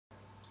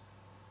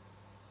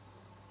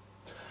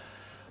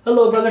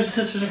Hello, brothers and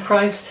sisters in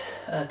Christ.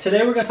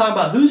 Today we're going to talk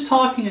about who's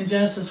talking in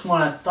Genesis 1.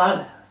 I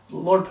thought the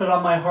Lord put it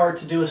on my heart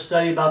to do a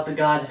study about the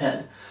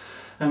Godhead.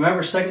 Now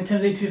remember, 2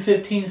 Timothy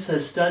 2:15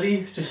 says,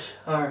 study to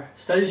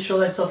show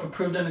thyself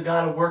approved unto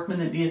God, a workman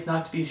that needeth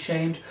not to be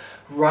ashamed,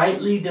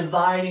 rightly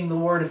dividing the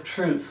word of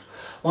truth.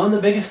 One of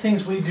the biggest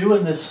things we do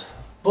in this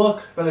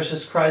book, brothers and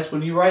sisters in Christ,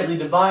 when you rightly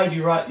divide,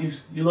 you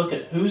look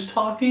at who's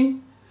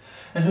talking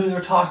and who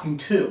they're talking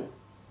to.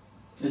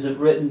 Is it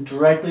written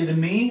directly to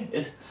me?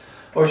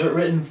 Or is it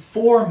written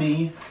for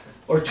me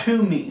or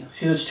to me?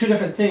 See, there's two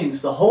different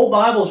things. The whole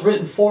Bible is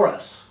written for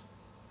us.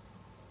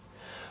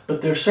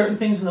 But there's certain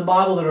things in the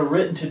Bible that are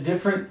written to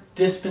different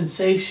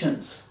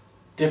dispensations,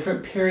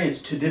 different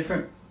periods, to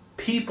different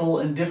people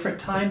in different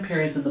time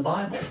periods in the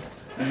Bible.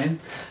 Right?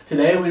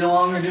 Today we no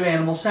longer do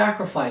animal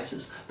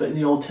sacrifices, but in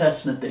the Old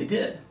Testament they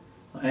did.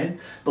 Right?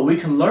 But we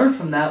can learn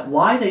from that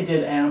why they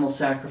did animal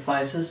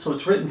sacrifices, so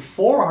it's written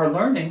for our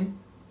learning.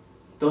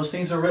 Those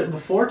things are written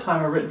before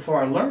time are written for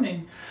our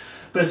learning.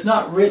 But it's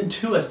not written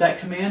to us. That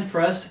command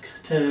for us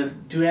to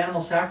do animal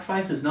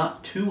sacrifice is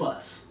not to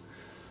us.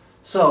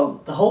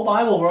 So the whole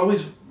Bible we're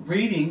always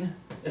reading,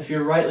 if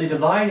you're rightly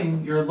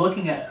dividing, you're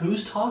looking at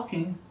who's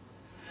talking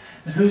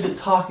and who's it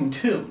talking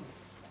to.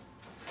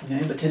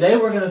 Okay? But today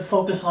we're going to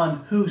focus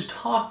on who's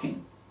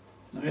talking.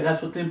 Okay?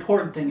 That's what the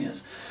important thing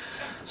is.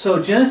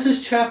 So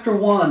Genesis chapter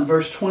 1,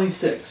 verse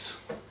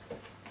 26.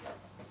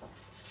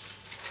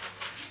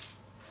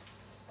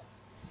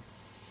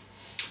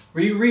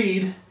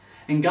 Reread.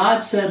 And God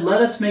said,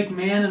 let us make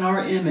man in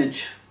our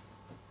image,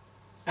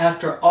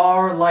 after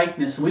our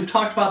likeness. And we've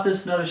talked about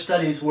this in other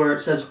studies where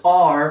it says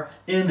our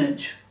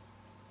image.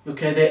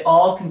 Okay, they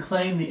all can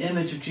claim the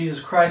image of Jesus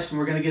Christ, and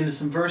we're going to get into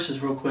some verses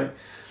real quick.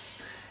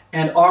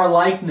 And our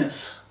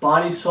likeness,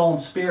 body, soul,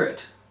 and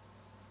spirit.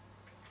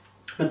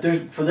 But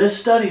for this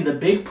study, the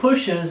big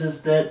push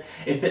is that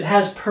if it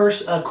has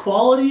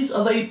qualities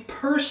of a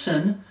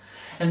person,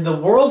 and the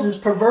world has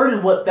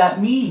perverted what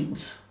that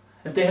means.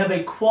 If they have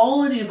a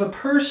quality of a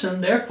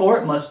person, therefore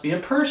it must be a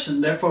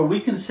person. Therefore we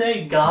can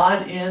say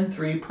God in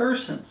three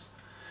persons.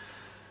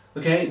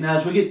 Okay, now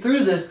as we get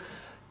through this,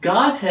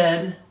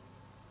 Godhead,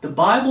 the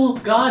Bible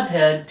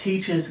Godhead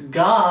teaches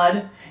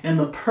God in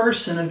the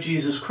person of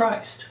Jesus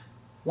Christ.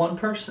 One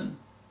person,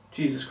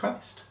 Jesus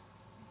Christ.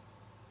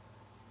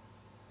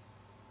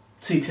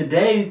 See,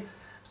 today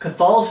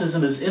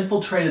Catholicism has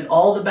infiltrated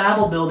all the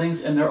Babel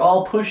buildings and they're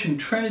all pushing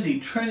Trinity,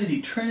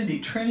 Trinity,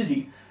 Trinity,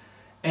 Trinity.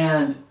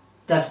 And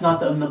that's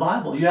not in the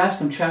Bible. You ask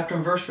them chapter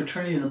and verse for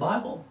Trinity in the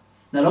Bible.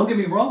 Now don't get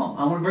me wrong.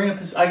 I'm going to bring up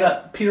this. I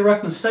got Peter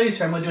Ruckman's studies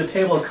here. I'm going to do a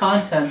table of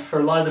contents for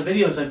a lot of the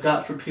videos I've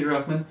got for Peter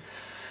Ruckman.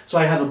 So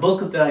I have a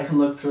booklet that I can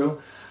look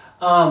through.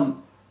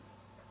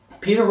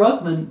 Peter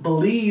Ruckman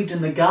believed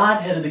in the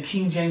Godhead of the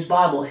King James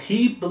Bible.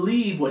 He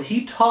believed what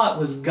he taught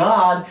was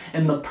God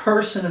in the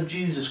person of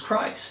Jesus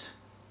Christ.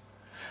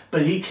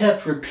 But he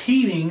kept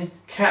repeating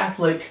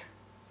Catholic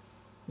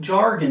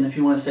jargon, if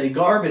you want to say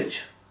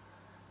garbage.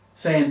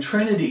 Saying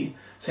Trinity,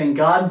 saying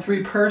God in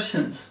three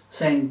persons,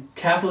 saying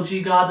capital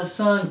G God the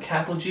Son,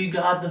 capital G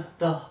God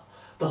the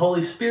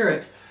Holy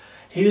Spirit.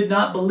 He did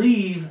not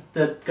believe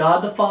that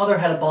God the Father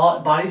had a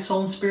body,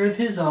 soul, and spirit of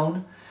His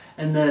own,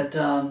 and that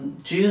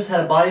Jesus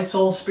had a body,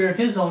 soul, spirit of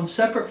His own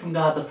separate from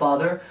God the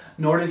Father,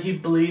 nor did he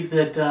believe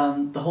that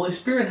the Holy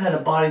Spirit had a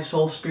body,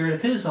 soul, spirit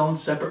of His own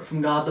separate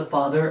from God the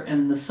Father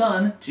and the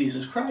Son,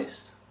 Jesus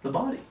Christ, the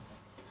body.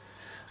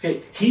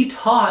 Okay, he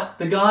taught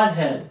the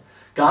Godhead.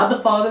 God the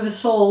Father, the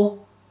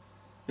soul,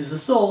 is the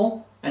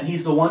soul, and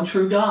He's the one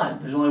true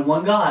God. There's only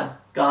one God,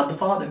 God the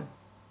Father.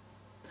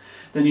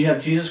 Then you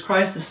have Jesus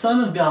Christ, the Son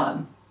of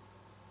God.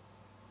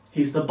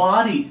 He's the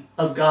body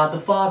of God the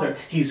Father.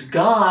 He's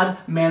God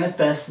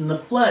manifest in the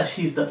flesh.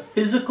 He's the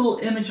physical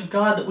image of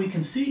God that we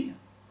can see.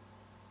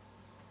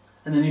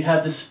 And then you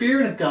have the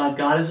Spirit of God.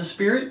 God is a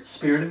Spirit.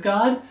 Spirit of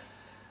God,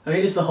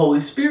 okay, is the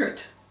Holy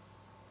Spirit.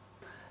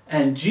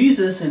 And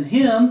Jesus in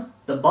Him,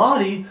 the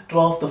body,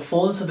 dwelleth the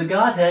fullness of the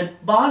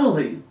Godhead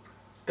bodily.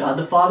 God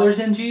the Father is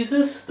in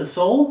Jesus, the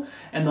soul,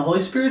 and the Holy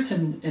Spirit's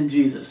in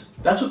Jesus.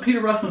 That's what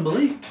Peter Ruckman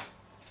believed.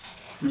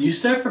 When you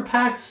set for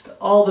past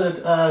all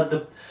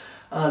the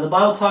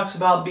Bible talks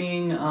about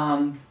being,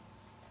 I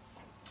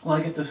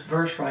want to get this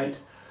verse right,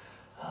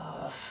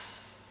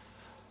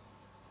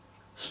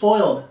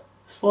 spoiled.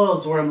 Spoiled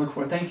is the word I'm looking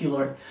for. Thank you,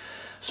 Lord.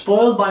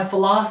 Spoiled by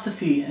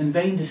philosophy and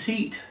vain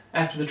deceit,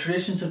 after the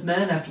traditions of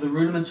men, after the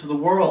rudiments of the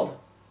world,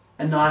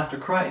 and not after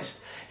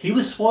Christ. He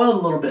was spoiled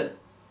a little bit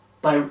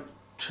by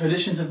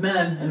traditions of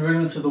men and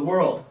rudiments of the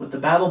world with the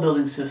Babel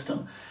building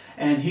system.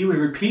 And he would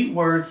repeat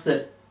words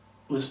that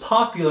was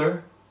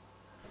popular,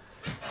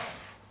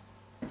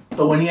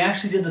 but when he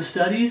actually did the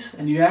studies,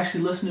 and you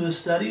actually listen to his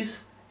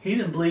studies, he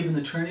didn't believe in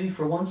the Trinity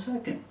for 1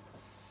 second.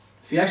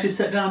 If you actually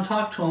sat down and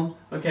talked to him,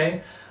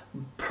 okay,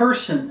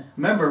 person,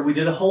 remember we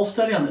did a whole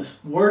study on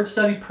this, word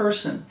study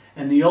person,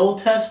 in the Old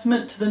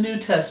Testament to the New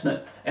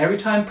Testament. Every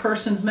time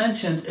person's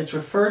mentioned, it's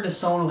referred to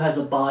someone who has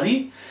a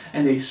body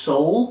and a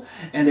soul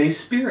and a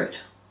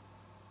spirit.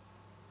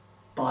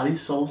 Body,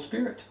 soul,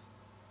 spirit.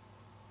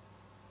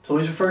 It's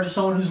always referred to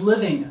someone who's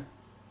living.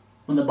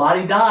 When the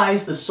body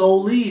dies, the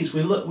soul leaves.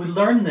 We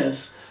learn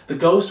this. The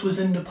ghost was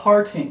in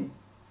departing.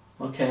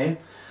 Okay?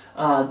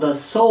 The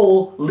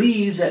soul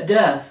leaves at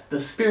death.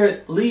 The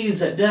spirit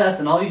leaves at death,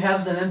 and all you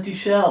have is an empty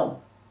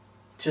shell.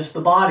 Just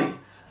the body.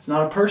 It's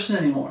not a person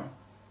anymore.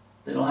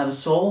 They don't have a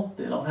soul.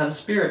 They don't have a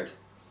spirit.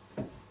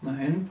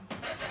 Okay?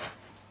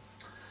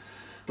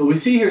 But we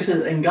see here it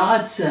says, and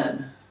God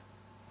said,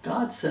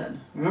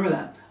 remember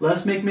that, let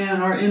us make man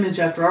in our image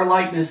after our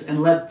likeness,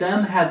 and let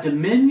them have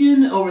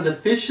dominion over the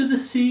fish of the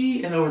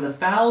sea, and over the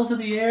fowls of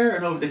the air,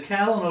 and over the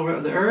cattle, and over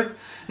the earth,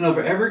 and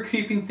over every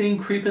creeping thing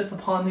creepeth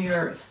upon the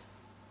earth.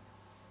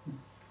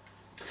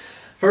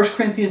 1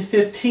 Corinthians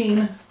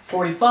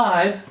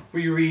 15:45,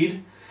 where you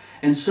read,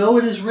 and so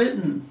it is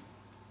written,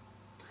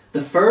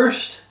 the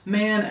first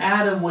man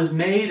Adam was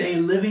made a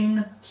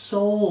living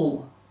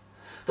soul.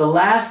 The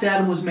last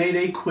Adam was made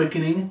a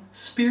quickening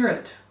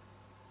spirit.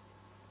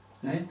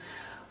 Okay?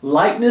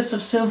 Likeness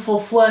of sinful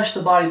flesh,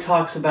 the body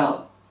talks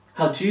about.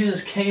 How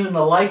Jesus came in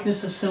the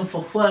likeness of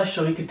sinful flesh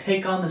so he could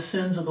take on the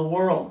sins of the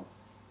world.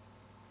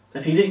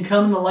 If he didn't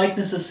come in the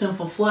likeness of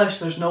sinful flesh,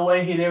 there's no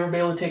way he'd ever be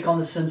able to take on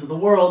the sins of the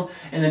world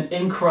in an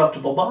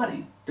incorruptible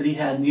body that he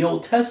had in the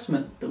Old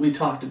Testament that we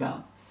talked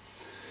about.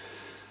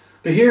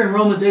 But here in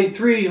Romans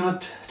 8:3, you don't have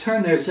to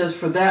turn there, it says,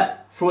 for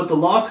what the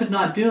law could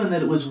not do, and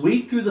that it was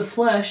weak through the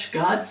flesh,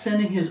 God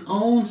sending his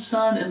own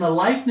Son in the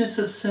likeness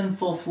of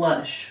sinful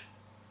flesh.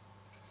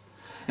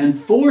 And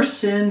for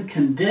sin,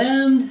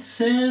 condemned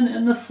sin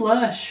in the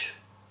flesh.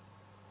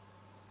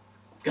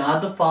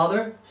 God the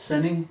Father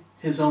sending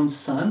his own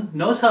Son.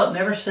 Notice how it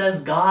never says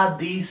God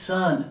the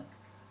Son.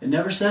 It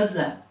never says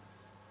that.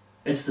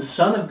 It's the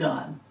Son of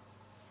God.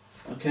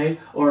 Okay?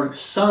 Or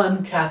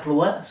Son,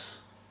 capital S.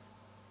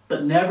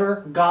 But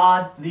never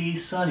God the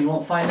Son. You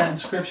won't find that in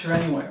Scripture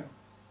anywhere.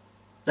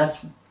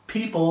 That's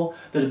people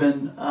that have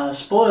been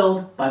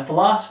spoiled by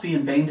philosophy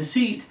and vain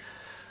deceit.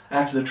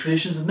 After the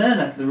traditions of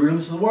men, after the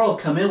rudiments of the world,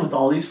 come in with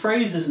all these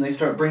phrases and they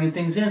start bringing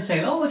things in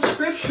saying, oh, it's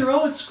Scripture,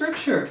 oh, it's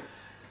Scripture.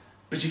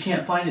 But you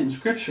can't find it in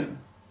Scripture.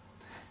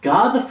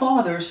 God the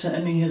Father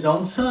sending his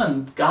own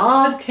Son.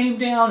 God came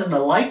down in the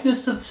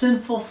likeness of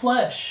sinful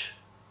flesh.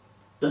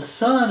 The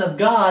Son of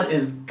God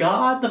is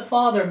God the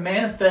Father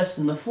manifest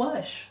in the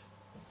flesh.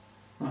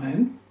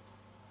 Okay?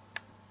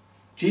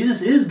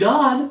 Jesus is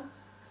God,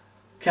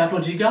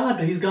 capital G God,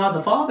 but he's God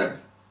the Father.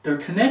 They're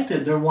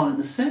connected, they're one and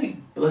the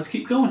same. But let's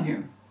keep going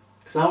here.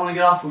 Because I don't want to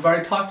get off, we've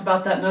already talked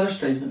about that in other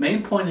studies. The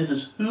main point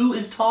is who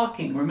is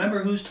talking.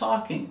 Remember who's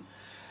talking.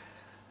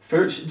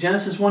 First,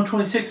 Genesis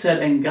 1:26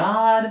 said, and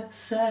God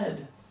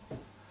said.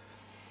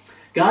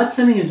 God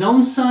sending his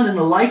own Son in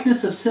the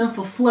likeness of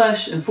sinful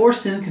flesh, and for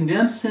sin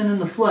condemned sin in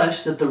the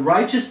flesh, that the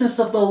righteousness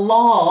of the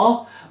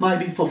law might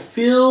be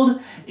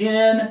fulfilled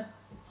in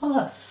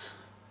us,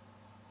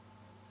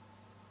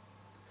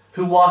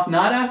 who walk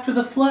not after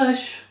the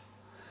flesh,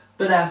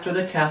 but after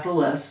the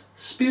capital S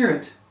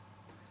Spirit.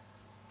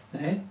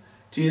 Okay?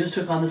 Jesus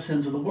took on the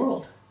sins of the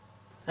world.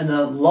 And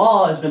the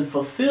law has been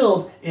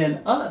fulfilled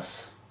in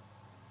us.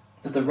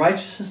 That the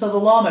righteousness of the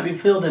law might be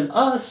fulfilled in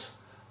us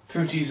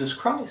through Jesus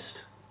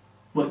Christ.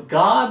 What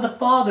God the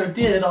Father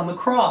did on the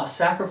cross,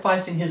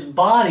 sacrificing his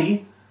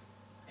body,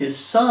 his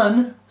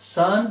Son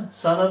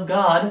of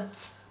God,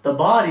 the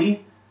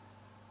body,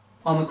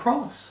 on the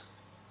cross.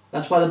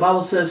 That's why the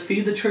Bible says,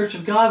 feed the church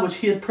of God, which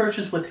he had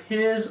purchased with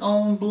his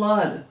own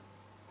blood.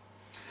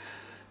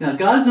 Now,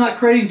 God is not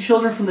creating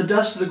children from the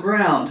dust of the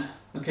ground.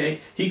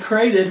 Okay? He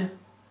created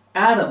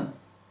Adam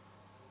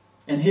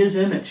in his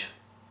image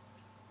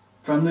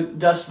from the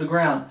dust of the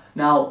ground.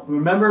 Now,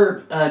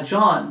 remember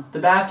John the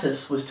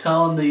Baptist was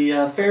telling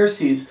the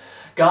Pharisees,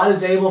 God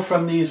is able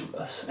from these,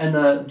 and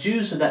the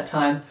Jews at that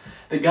time,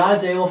 that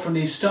God's able from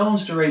these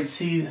stones to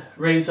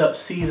raise up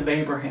seed of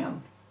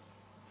Abraham.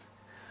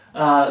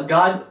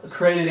 God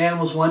created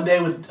animals one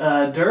day with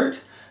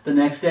dirt. The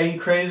next day he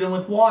created them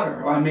with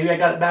water. Or maybe I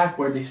got it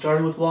backward. They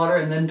started with water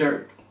and then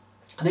dirt.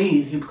 I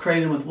think he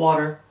created them with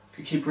water, if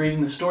you keep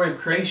reading the story of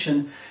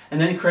creation.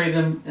 And then he created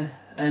them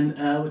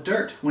with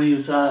dirt when he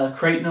was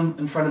creating them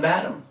in front of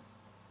Adam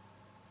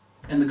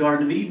in the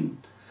Garden of Eden.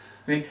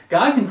 Okay?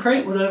 God can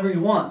create whatever he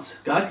wants.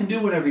 God can do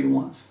whatever he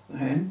wants.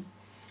 Okay?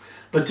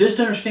 But just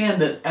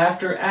understand that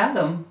after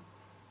Adam,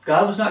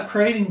 God was not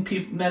creating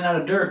men out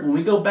of dirt. When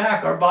we go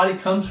back, our body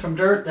comes from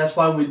dirt. That's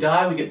why when we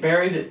die, we get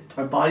buried.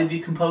 Our body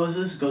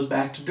decomposes. It goes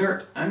back to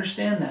dirt. I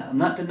understand that. I'm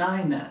not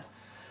denying that.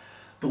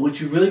 But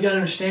what you really got to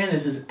understand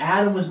is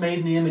Adam was made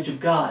in the image of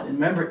God. And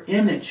remember,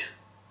 image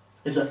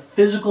is a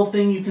physical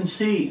thing you can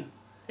see.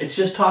 It's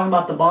just talking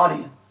about the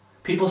body.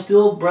 People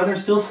still, brethren,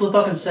 still slip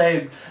up and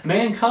say,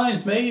 mankind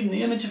is made in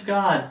the image of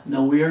God.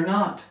 No, we are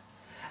not.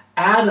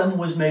 Adam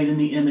was made in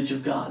the image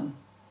of God.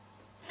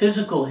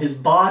 Physical, his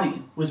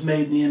body was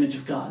made in the image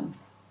of God.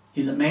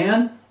 He's a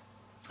man,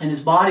 and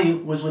his body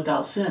was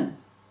without sin.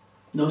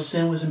 No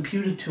sin was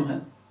imputed to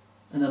him,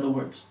 in other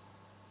words.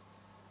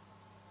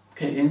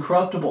 Okay,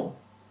 incorruptible.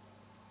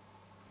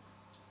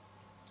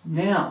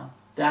 Now,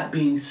 that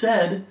being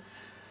said,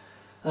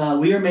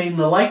 we are made in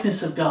the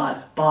likeness of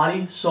God,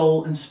 body,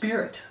 soul, and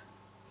spirit.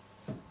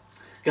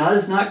 God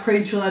has not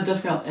created children out of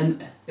dust ground.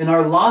 And in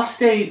our lost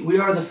state, we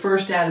are the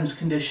first Adam's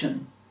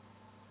condition.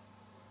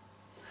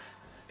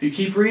 If you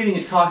keep reading,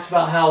 it talks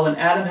about how when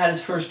Adam had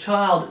his first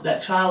child,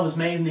 that child was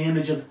made in the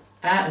image of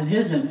in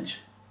his image.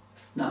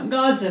 Not in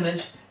God's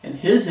image, in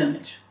his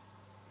image.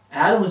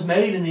 Adam was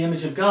made in the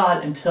image of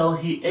God until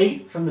he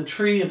ate from the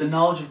tree of the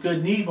knowledge of good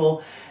and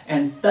evil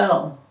and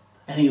fell.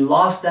 And he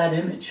lost that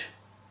image.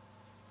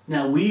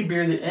 Now we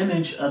bear the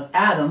image of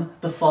Adam,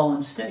 the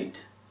fallen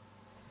state.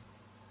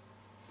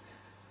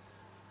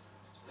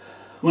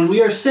 When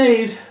we are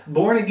saved,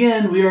 born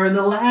again, we are in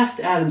the last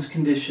Adam's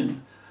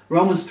condition.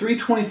 Romans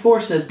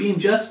 3:24 says, being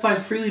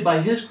justified freely by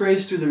His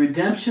grace through the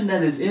redemption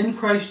that is in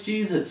Christ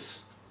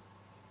Jesus.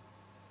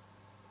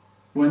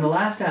 We're in the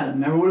last Adam.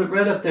 Remember what it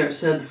read up there? It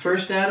said the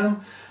first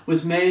Adam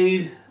was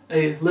made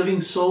a living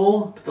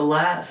soul, but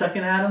the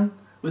second Adam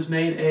was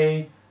made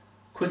a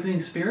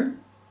quickening spirit.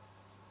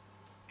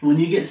 When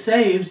you get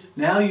saved,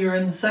 now you're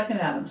in the second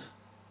Adam's.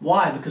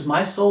 Why? Because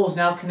my soul is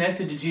now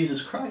connected to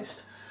Jesus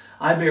Christ.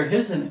 I bear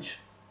His image.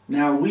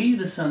 Now are we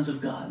the sons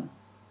of God.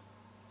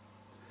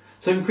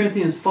 2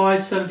 Corinthians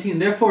 5:17.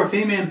 Therefore, if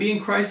any man be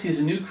in Christ, he is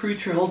a new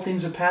creature. Old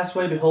things are passed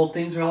away. Behold,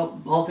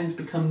 all things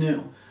become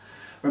new.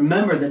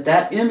 Remember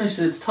that image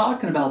that it's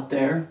talking about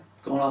there,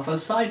 going off on a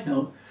side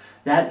note,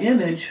 that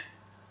image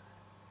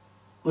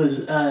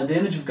was the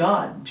image of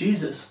God,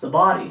 Jesus, the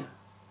body.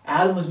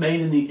 Adam was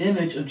made in the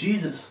image of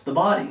Jesus, the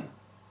body.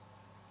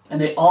 And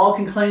they all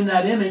can claim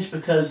that image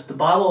because the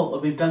Bible,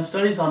 we've done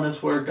studies on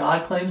this where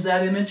God claims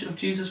that image of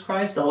Jesus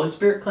Christ. The Holy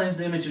Spirit claims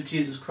the image of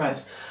Jesus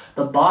Christ.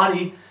 The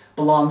body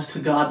belongs to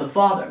God the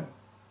Father.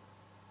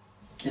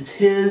 It's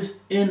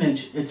His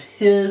image. It's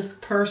His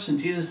person.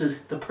 Jesus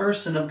is the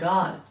person of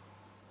God.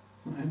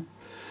 Okay.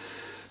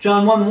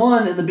 John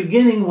 1:1, in the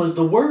beginning was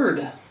the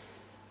Word.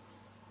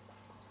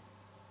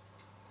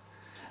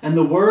 And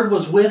the Word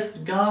was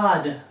with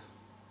God.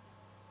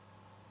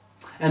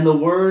 And the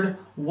Word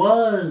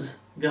was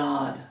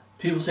God.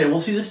 People say, well,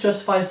 see, this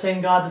justifies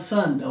saying God the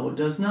Son. No, it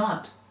does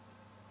not.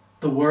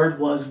 The Word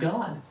was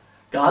God.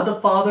 God the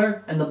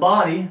Father and the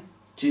body,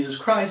 Jesus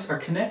Christ, are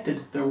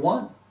connected. They're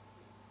one.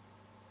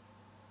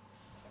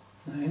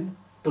 Right?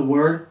 The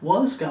Word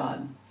was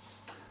God.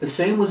 The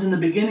same was in the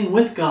beginning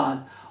with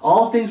God.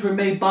 All things were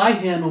made by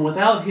Him, and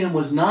without Him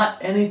was not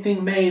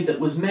anything made that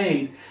was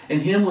made.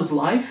 In Him was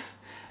life,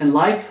 and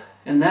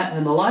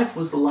the life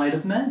was the light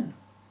of men.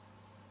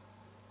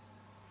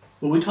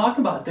 What we talk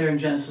about there in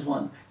Genesis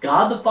 1.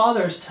 God the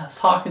Father is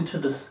talking to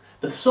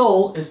the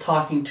soul, is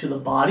talking to the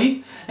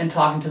body, and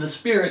talking to the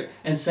Spirit,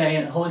 and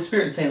saying, Holy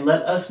Spirit, saying,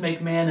 let us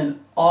make man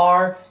in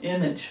our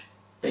image.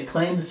 They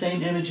claim the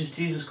same image as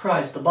Jesus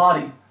Christ, the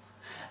body.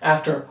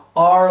 After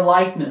our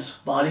likeness,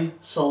 body,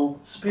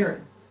 soul,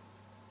 spirit.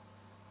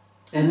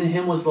 And in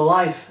Him was the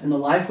life, and the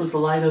life was the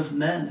light of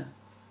men.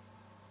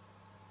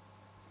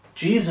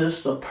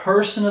 Jesus, the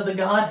person of the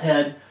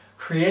Godhead,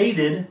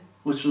 created,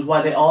 which is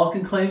why they all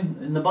can claim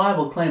in the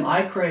Bible, claim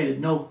I created,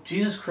 no,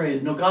 Jesus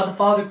created, no, God the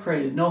Father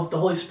created, no, the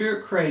Holy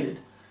Spirit created.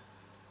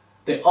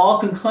 They all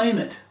can claim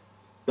it.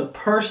 The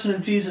person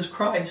of Jesus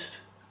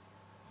Christ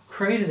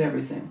created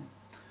everything.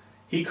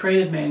 He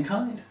created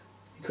mankind.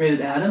 He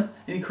created Adam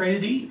and He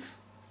created Eve.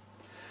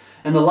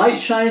 And the light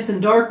shineth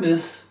in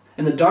darkness,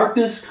 and the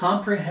darkness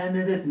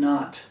comprehended it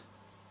not.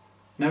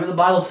 Remember the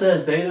Bible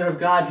says, they that are of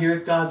God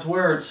heareth God's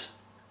words.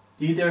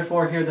 Ye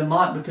therefore hear them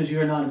not, because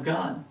you are not of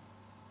God.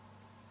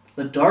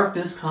 The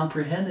darkness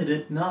comprehended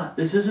it not.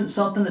 This isn't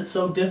something that's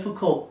so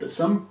difficult, but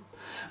some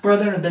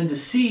brethren have been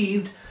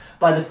deceived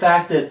by the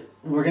fact that,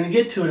 we're going to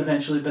get to it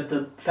eventually, but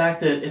the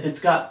fact that if it's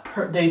got,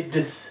 they've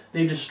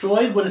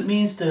destroyed what it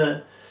means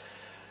to,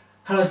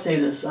 how do I say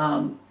this?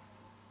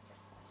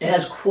 It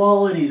has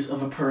qualities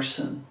of a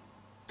person,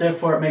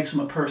 therefore it makes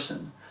them a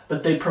person.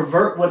 But they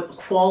pervert what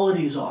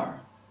qualities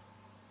are.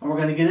 And we're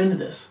going to get into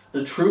this.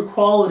 The true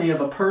quality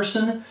of a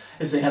person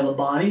is they have a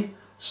body,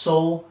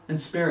 soul, and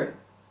spirit.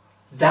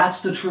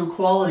 That's the true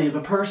quality of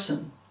a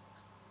person.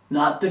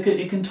 Not that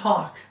it can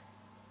talk.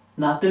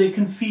 Not that it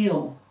can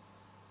feel.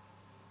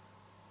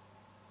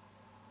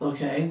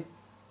 Okay?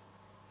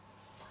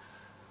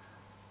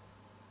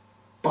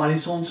 Body,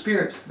 soul, and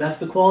spirit. That's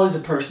the qualities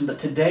of a person. But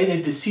today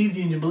they've deceived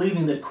you into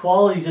believing that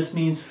quality just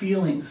means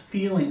feelings.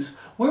 Feelings.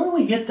 Where do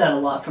we get that a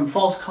lot? From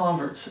false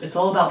converts. It's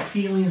all about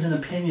feelings and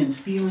opinions.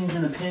 Feelings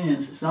and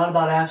opinions. It's not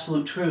about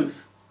absolute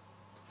truth.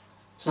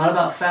 It's not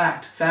about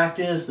fact. Fact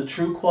is, the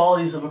true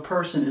qualities of a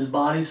person is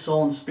body,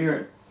 soul, and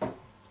spirit.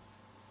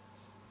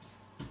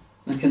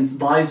 And can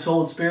body,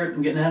 soul, and spirit,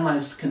 I'm getting ahead of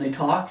myself, can they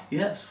talk?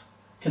 Yes.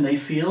 Can they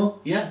feel?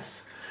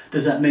 Yes.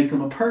 Does that make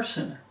them a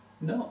person?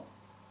 No.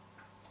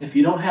 If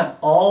you don't have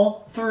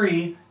all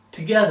three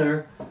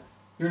together,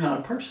 you're not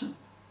a person.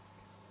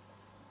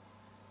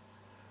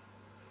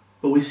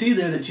 But we see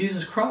there that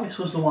Jesus Christ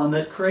was the one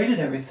that created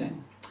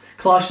everything.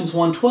 Colossians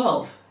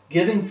 1:12,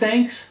 giving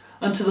thanks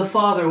unto the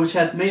Father, which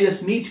hath made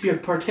us meet to be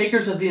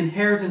partakers of the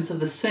inheritance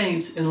of the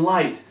saints in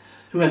light,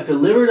 who hath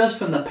delivered us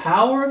from the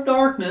power of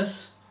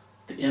darkness,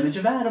 the image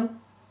of Adam,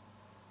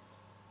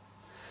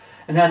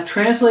 and hath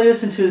translated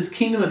us into his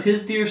kingdom of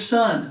his dear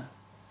Son,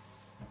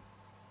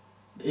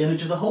 the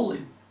image of the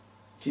Holy,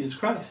 Jesus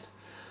Christ,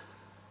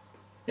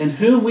 in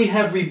whom we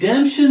have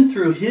redemption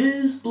through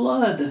his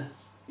blood,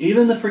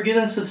 even the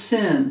forgiveness of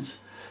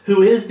sins,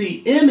 who is the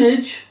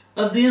image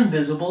of the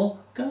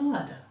invisible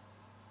God.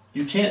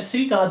 You can't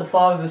see God the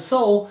Father, the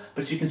soul,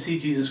 but you can see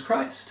Jesus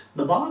Christ,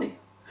 the body.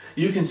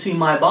 You can see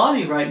my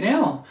body right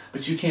now,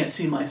 but you can't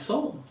see my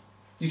soul.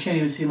 You can't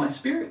even see my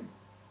spirit,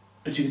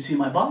 but you can see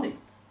my body.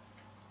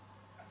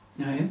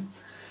 Okay?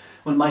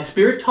 When my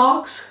spirit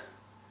talks,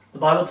 the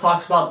Bible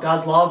talks about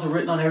God's laws are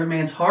written on every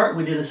man's heart.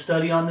 We did a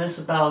study on this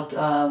about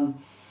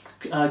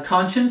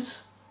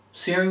conscience,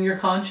 searing your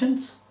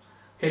conscience.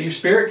 Okay, your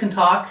spirit can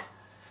talk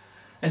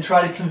and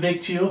try to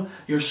convict you.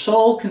 Your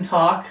soul can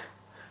talk.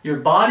 Your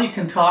body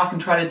can talk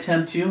and try to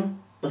tempt you.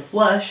 The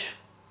flesh.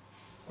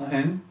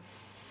 Okay?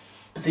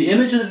 But the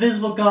image of the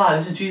visible God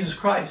is in Jesus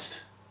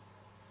Christ.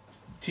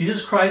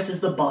 Jesus Christ is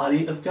the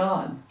body of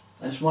God.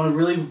 I just want to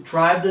really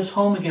drive this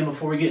home again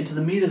before we get into the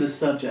meat of this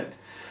subject.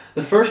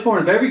 The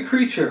firstborn of every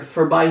creature,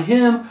 for by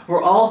him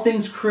were all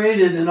things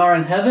created and are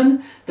in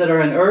heaven, that are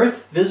in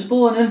earth,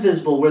 visible and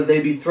invisible, whether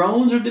they be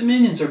thrones or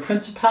dominions or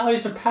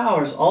principalities or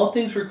powers. All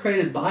things were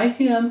created by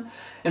him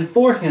and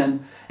for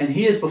him, and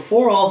he is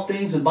before all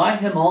things, and by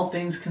him all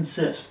things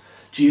consist.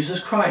 Jesus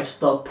Christ,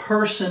 the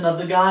person of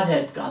the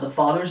Godhead. God the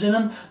Father's in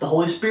him, the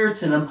Holy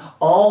Spirit's in him.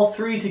 All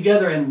three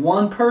together in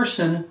one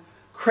person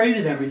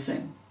created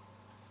everything.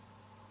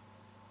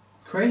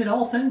 Created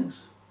all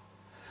things.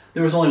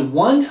 There was only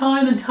one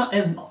time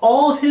in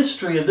all of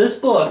history of this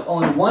book,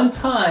 only one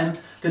time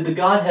did the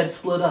Godhead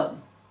split up.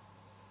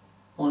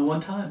 Only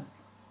one time.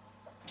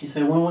 You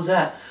say, when was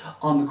that?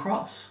 On the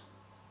cross.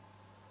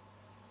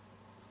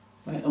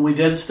 Right? And we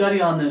did a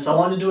study on this. I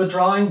wanted to do a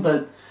drawing,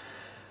 but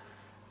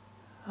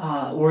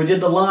where we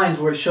did the lines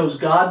where it shows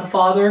God the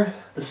Father,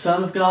 the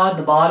Son of God,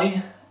 the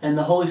body, and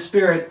the Holy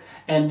Spirit,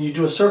 and you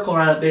do a circle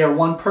around it. They are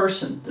one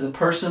person. They're the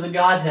person of the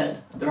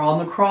Godhead. They're on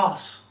the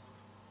cross.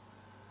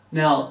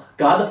 Now,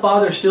 God the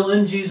Father is still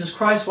in Jesus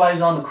Christ while he's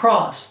on the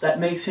cross. That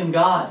makes him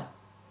God.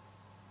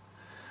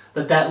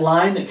 But that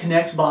line that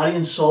connects body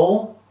and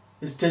soul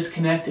is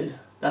disconnected.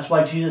 That's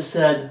why Jesus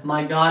said,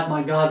 my God,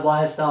 why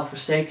hast thou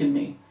forsaken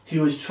me? He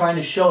was trying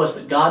to show us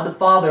that God the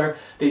Father,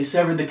 they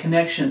severed the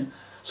connection.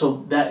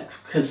 So that,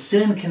 because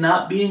sin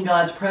cannot be in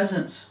God's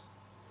presence.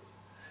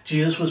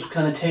 Jesus was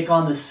going to take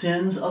on the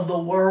sins of the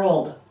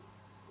world.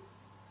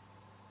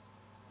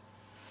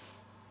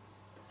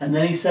 And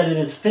then he said, it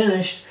is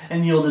finished,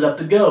 and yielded up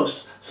the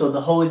ghost. So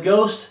the Holy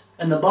Ghost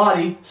and the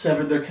body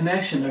severed their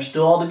connection. They're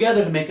still all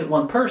together to make it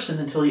one person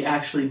until he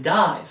actually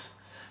dies.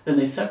 Then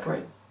they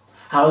separate.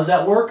 How does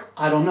that work?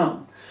 I don't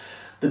know.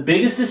 The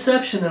biggest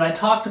deception that I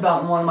talked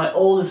about in one of my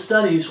oldest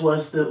studies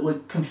was that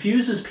what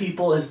confuses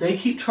people is they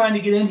keep trying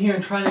to get in here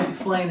and trying to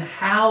explain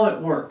how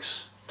it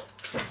works.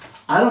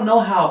 I don't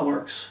know how it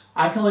works.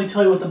 I can only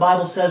tell you what the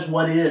Bible says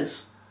what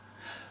is.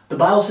 The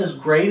Bible says,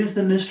 great is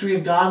the mystery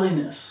of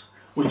godliness.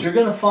 What you're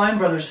going to find,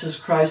 brothers and sisters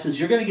in Christ, is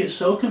you're going to get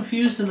so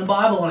confused in the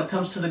Bible when it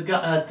comes to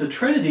the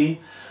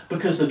Trinity,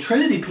 because the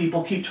Trinity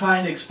people keep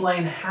trying to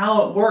explain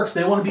how it works.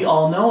 They want to be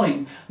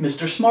all-knowing.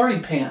 Mr. Smarty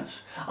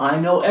Pants. I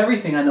know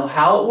everything. I know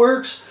how it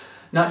works.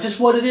 Not just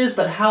what it is,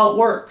 but how it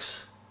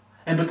works.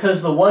 And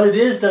because the what it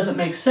is doesn't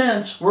make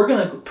sense, we're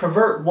going to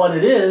pervert what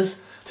it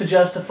is to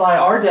justify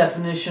our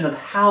definition of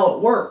how it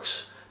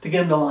works to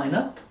get them to line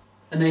up.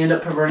 And they end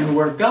up perverting the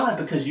Word of God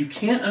because you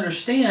can't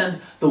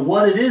understand the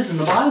what it is in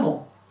the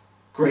Bible.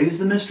 Great is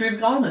the mystery of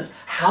godliness.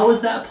 How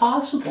is that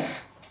possible?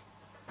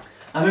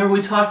 I remember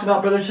we talked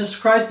about, brothers and sisters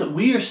in Christ, that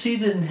we are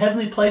seated in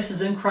heavenly places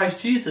in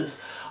Christ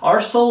Jesus. Our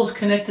soul is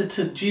connected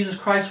to Jesus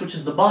Christ, which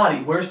is the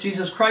body. Where's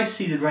Jesus Christ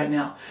seated right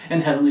now?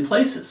 In heavenly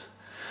places.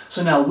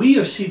 So now we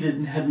are seated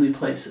in heavenly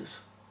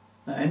places.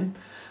 Right?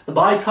 The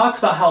body talks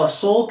about how a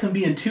soul can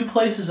be in two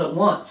places at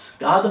once.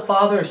 God the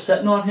Father is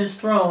sitting on his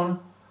throne,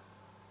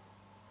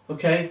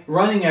 okay,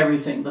 running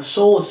everything. The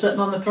soul is sitting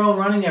on the throne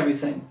running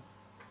everything.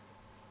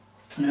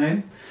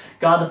 Okay?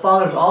 God the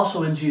Father is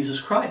also in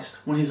Jesus Christ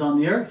when he's on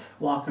the earth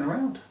walking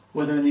around,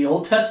 whether in the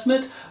Old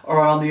Testament or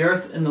on the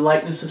earth in the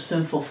likeness of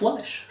sinful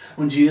flesh.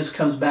 When Jesus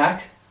comes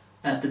back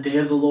at the day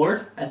of the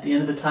Lord, at the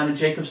end of the time of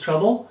Jacob's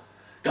trouble,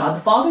 God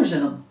the Father's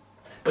in him.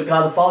 But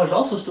God the Father is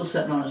also still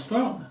sitting on his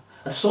throne.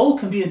 A soul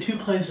can be in two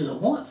places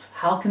at once.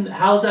 How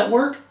does that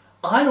work?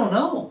 I don't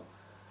know.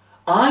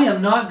 I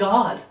am not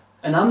God,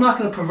 and I'm not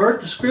going to pervert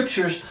the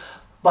Scriptures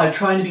by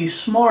trying to be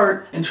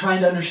smart and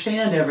trying to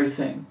understand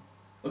everything.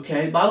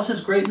 Okay, the Bible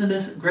says great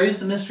is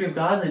the mystery of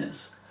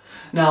godliness.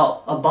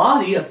 Now, a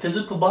body, a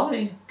physical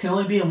body, can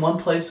only be in one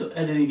place at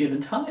any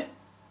given time.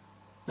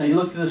 Now, you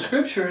look through the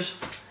Scriptures,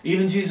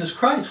 even Jesus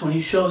Christ, when he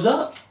shows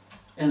up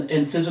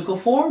in physical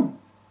form.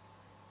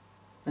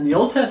 In the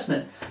Old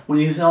Testament, when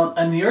he's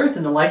on the earth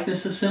in the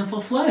likeness of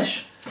sinful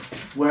flesh,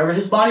 wherever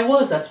his body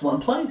was, that's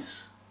one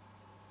place.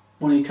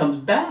 When he comes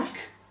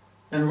back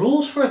and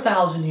rules for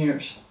 1,000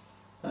 years,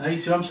 you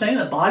see what I'm saying?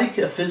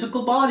 A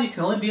physical body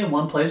can only be in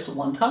one place at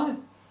one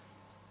time.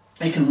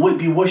 It can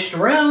be whooshed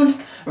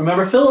around.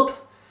 Remember Philip?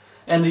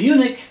 And the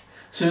eunuch,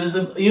 as soon as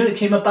the eunuch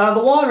came up out of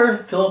the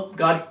water,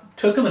 God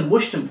took him and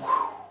whooshed him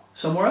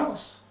somewhere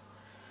else.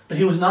 But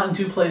he was not in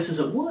two places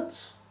at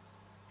once.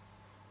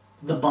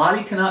 The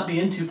body cannot be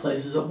in two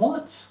places at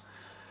once.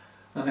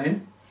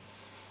 Okay?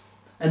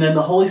 And then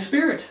the Holy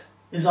Spirit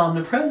is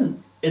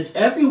omnipresent. It's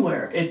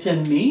everywhere. It's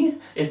in me.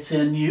 It's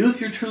in you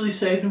if you're truly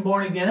saved and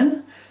born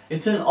again.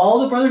 It's in all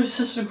the brothers and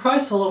sisters in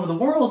Christ all over the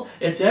world.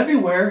 It's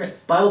everywhere.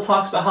 The Bible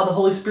talks about how the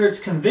Holy Spirit's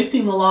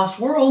convicting the lost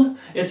world.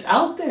 It's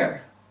out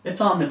there.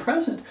 It's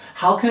omnipresent.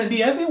 How can it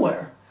be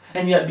everywhere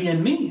and yet be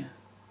in me?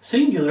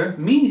 Singular,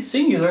 me,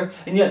 singular,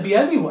 and yet be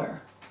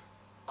everywhere.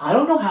 I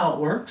don't know how it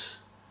works.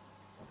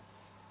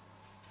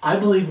 I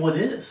believe what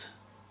is.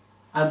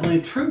 I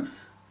believe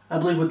truth. I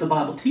believe what the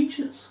Bible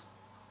teaches.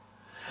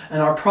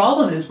 And our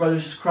problem is,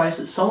 brothers in Christ,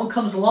 that someone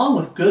comes along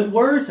with good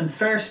words and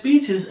fair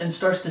speeches and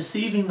starts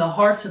deceiving the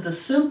hearts of the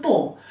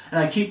simple. And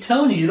I keep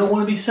telling you, you don't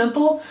want to be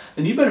simple?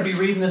 Then you better be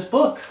reading this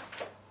book.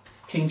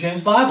 King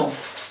James Bible.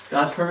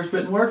 God's perfect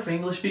written word for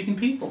English-speaking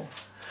people.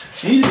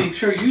 You need to be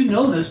sure you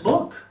know this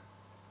book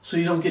so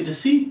you don't get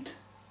deceived.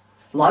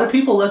 A lot of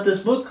people let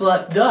this book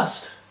collect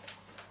dust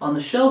on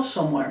the shelf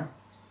somewhere.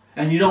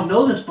 And you don't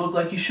know this book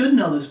like you should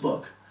know this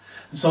book.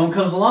 And someone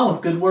comes along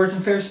with good words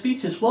and fair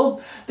speeches.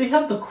 Well, they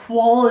have the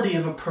quality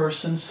of a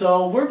person,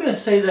 so we're going to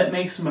say that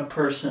makes them a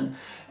person.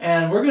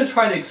 And we're going to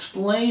try to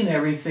explain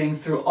everything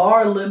through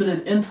our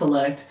limited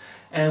intellect.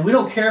 And we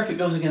don't care if it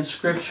goes against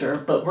Scripture,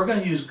 but we're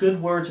going to use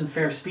good words and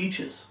fair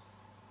speeches.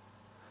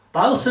 The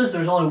Bible says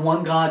there's only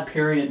one God,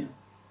 period.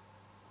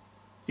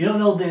 You don't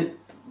know that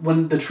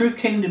when the truth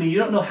came to me, you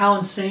don't know how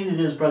insane it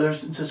is,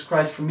 brothers and sisters in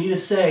Christ, for me to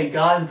say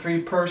God in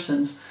three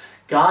persons,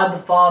 God the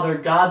Father,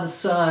 God the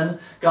Son,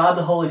 God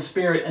the Holy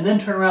Spirit, and then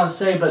turn around and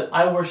say, but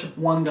I worship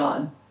one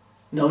God.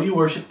 No, you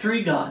worship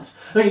three gods.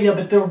 Oh, yeah,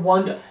 but they're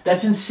one God.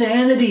 That's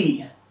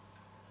insanity.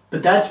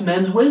 But that's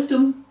men's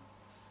wisdom.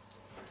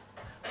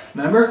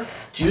 Remember,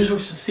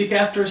 Jews seek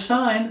after a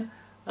sign.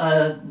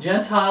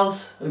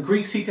 Gentiles,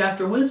 Greeks seek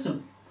after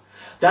wisdom.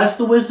 That's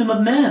the wisdom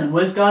of men.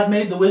 What has God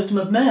made the wisdom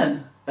of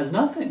men? As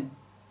nothing.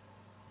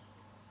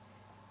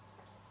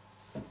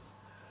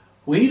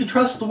 We need to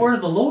trust the word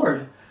of the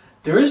Lord.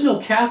 There is no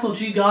capital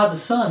G God the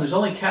Son. There's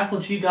only capital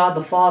G God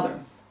the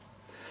Father.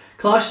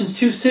 Colossians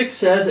 2:6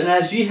 says, and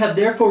as ye have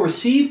therefore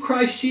received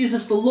Christ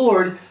Jesus the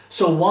Lord,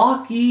 so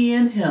walk ye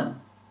in him,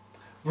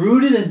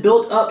 rooted and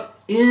built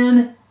up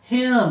in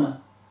him,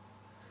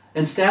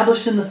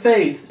 established in the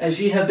faith, as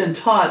ye have been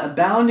taught,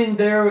 abounding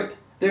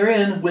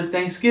therein with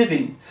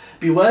thanksgiving.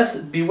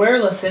 Beware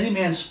lest any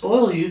man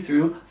spoil you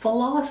through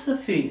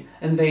philosophy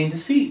and vain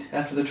deceit,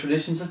 after the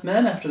traditions of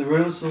men, after the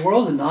rudiments of the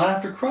world, and not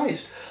after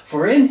Christ.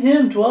 For in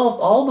him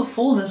dwelleth all the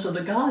fullness of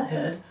the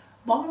Godhead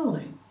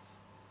bodily.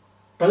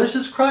 Brothers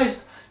and sisters in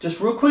Christ, just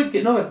real quick,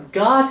 get over it.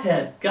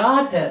 Godhead.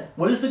 Godhead.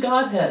 What is the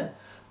Godhead?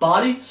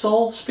 Body,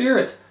 soul,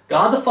 spirit.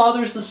 God the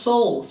Father is the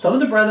soul. Some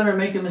of the brethren are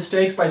making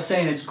mistakes by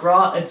saying it's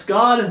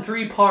God in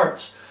three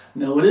parts.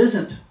 No, it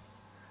isn't.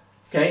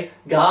 Okay?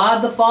 God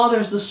the Father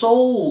is the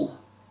soul.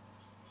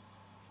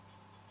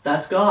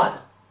 That's God.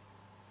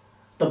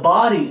 The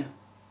body.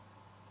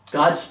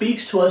 God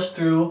speaks to us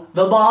through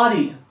the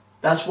body.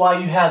 That's why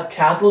you have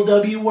capital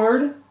W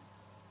word.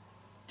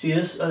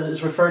 Jesus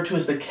is referred to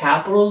as the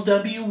capital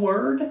W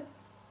word.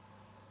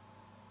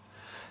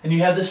 And you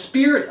have the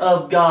Spirit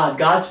of God.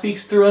 God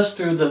speaks through us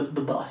through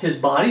His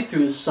body,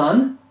 through His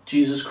Son,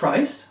 Jesus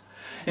Christ.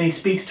 And He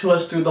speaks to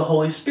us through the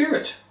Holy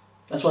Spirit.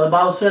 That's why the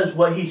Bible says,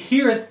 what He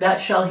heareth,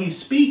 that shall He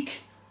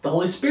speak. The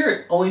Holy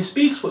Spirit only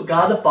speaks what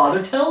God the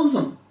Father tells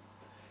Him.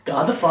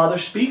 God the Father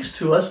speaks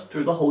to us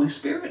through the Holy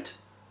Spirit.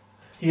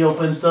 He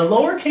opens the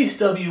lowercase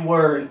w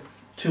word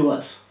to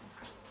us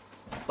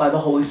by the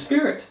Holy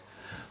Spirit.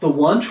 The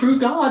one true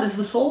God is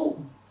the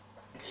soul,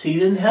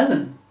 seated in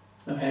heaven.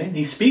 Okay? And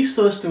He speaks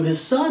to us through His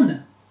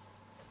Son,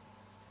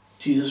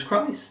 Jesus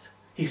Christ.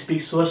 He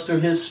speaks to us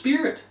through His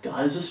Spirit.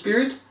 God is a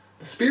Spirit,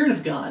 the Spirit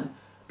of God,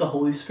 the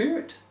Holy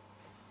Spirit.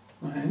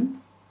 Okay?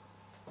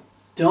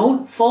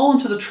 Don't fall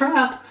into the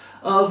trap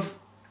of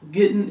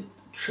getting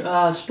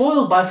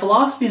spoiled by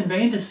philosophy and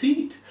vain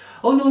deceit.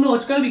 Oh, no,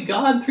 it's got to be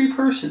God in three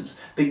persons.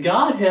 The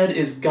Godhead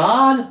is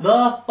God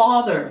the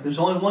Father. There's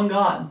only one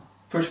God.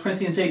 1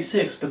 Corinthians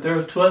 8:6. But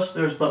to us,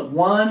 there's but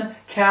one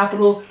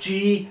capital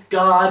G,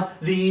 God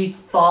the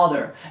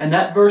Father. And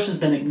that verse has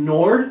been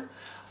ignored.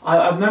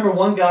 I remember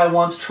one guy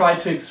once tried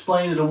to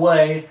explain it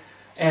away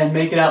and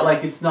make it out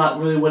like it's not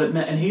really what it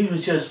meant. And he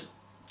was just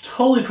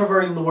totally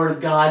perverting the Word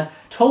of God,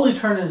 totally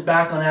turning his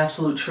back on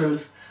absolute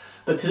truth.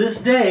 But to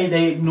this day,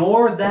 they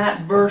ignore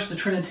that verse, the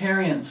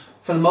Trinitarians.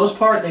 For the most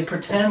part, they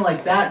pretend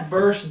like that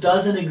verse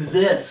doesn't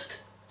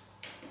exist.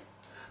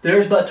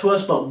 There's to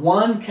us but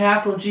one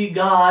capital G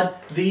God,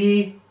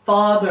 the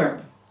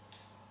Father,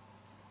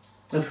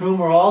 of whom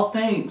are all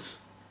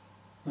things.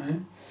 Right?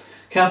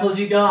 Capital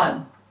G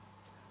God.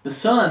 The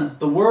Son,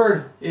 the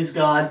Word, is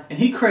God, and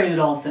He created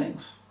all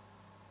things.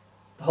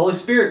 The Holy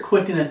Spirit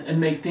quickeneth and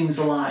maketh things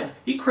alive.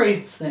 He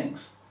creates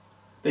things.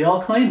 They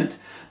all claim it.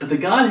 But the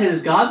Godhead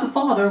is God the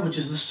Father, which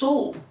is the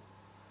soul.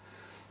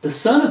 The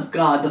Son of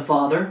God the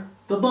Father,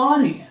 the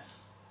body.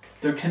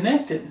 They're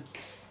connected.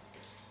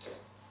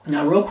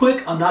 Now real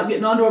quick, I'm not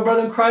getting onto our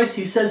brother in Christ.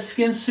 He says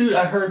skin suit.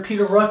 I heard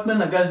Peter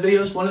Ruckman, I've got his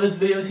videos, one of his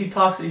videos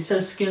he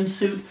says skin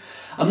suit.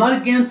 I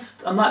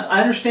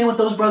understand what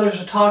those brothers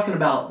are talking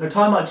about. They're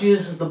talking about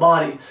Jesus as the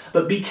body.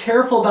 But be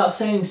careful about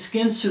saying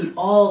skin suit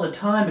all the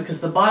time,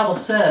 because the Bible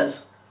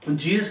says when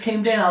Jesus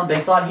came down, they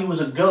thought he was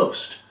a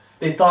ghost.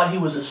 They thought he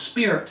was a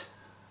spirit.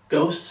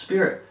 Ghost,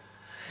 spirit.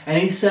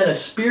 And he said, a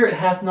spirit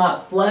hath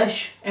not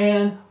flesh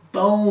and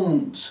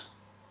bones,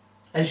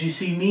 as you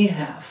see me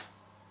have.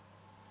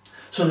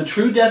 So the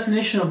true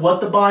definition of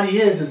what the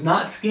body is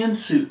not skin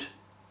suit.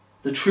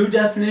 The true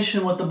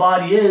definition of what the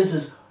body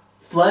is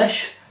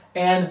flesh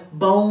and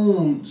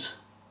bones.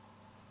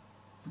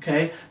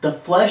 Okay? The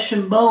flesh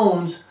and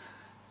bones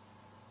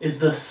is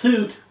the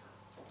suit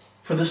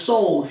for the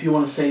soul, if you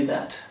want to say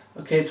that.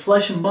 Okay? It's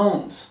flesh and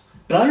bones.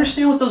 But I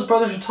understand what those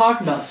brothers are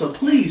talking about. So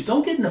please,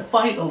 don't get in a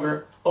fight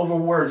over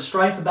words,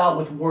 strife about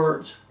with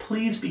words.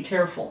 Please be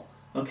careful.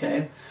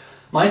 Okay?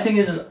 My thing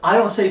is I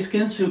don't say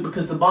skin suit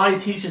because the body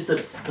teaches that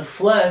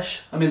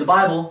the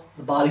Bible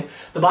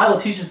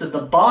teaches that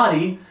the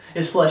body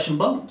is flesh and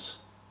bones.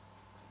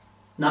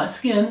 Not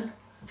skin,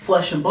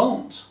 flesh and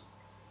bones.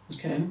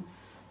 Okay?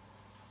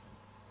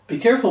 Be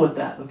careful with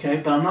that, okay?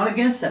 But I'm not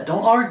against that.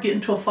 Don't get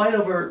into a fight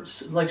over,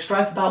 like,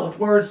 strife about with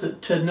words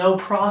to no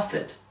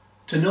profit.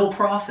 To no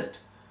profit.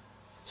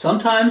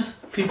 Sometimes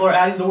people are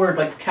adding the word,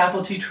 like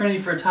capital T Trinity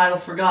for a title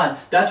for God.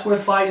 That's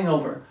worth fighting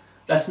over.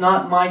 That's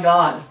not my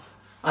God.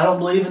 I don't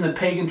believe in the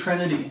pagan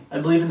Trinity. I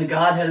believe in the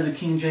Godhead of the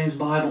King James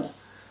Bible.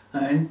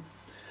 Right?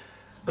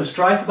 But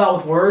strife about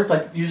with words,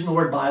 like using the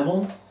word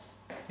Bible,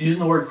 using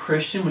the word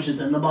Christian, which is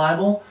in the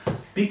Bible,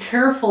 be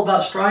careful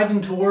about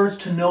striving towards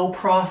to no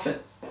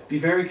profit. Be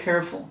very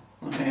careful.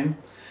 Okay?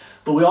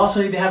 But we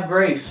also need to have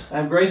grace. I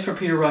have grace for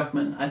Peter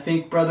Ruckman. I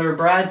think Brother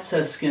Brad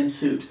says skin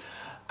suit.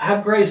 I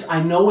have grace.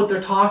 I know what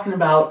they're talking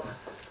about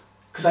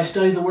because I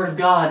study the Word of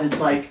God. It's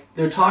like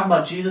they're talking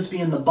about Jesus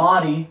being the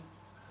body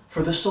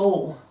for the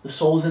soul. The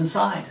soul's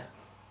inside.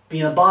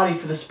 Being a body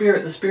for the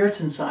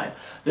spirit's inside.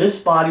 This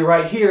body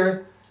right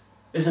here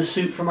is a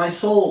suit for my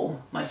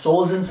soul. My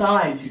soul is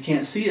inside. You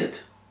can't see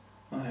it.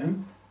 Okay?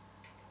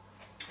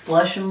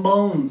 Flesh and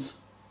bones.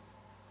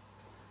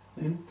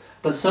 Okay?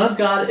 But Son of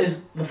God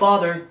is the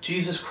Father,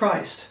 Jesus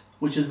Christ,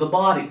 which is the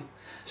body.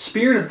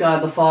 Spirit of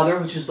God the Father,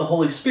 which is the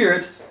Holy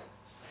Spirit.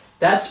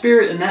 That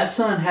Spirit and that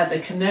Son have a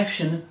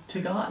connection to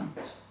God.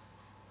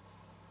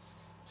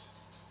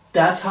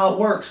 That's how it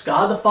works.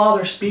 God the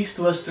Father speaks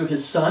to us through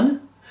His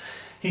Son.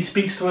 He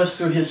speaks to us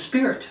through His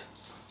Spirit.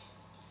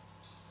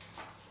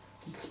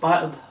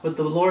 With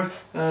the Lord,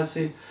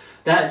 with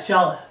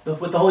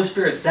the Holy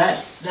Spirit,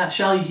 that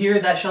shall He hear,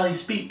 that shall He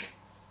speak.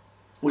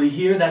 What He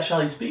hear, that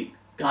shall He speak.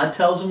 God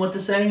tells Him what to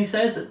say and He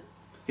says it.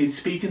 He's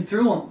speaking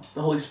through Him,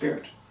 the Holy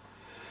Spirit.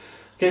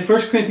 Okay,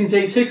 1 Corinthians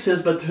 8:6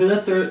 says, but to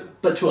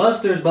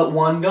us there is but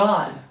one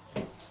God.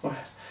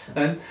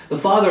 And the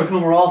Father of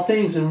whom are all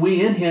things, and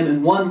we in Him,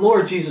 and one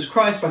Lord Jesus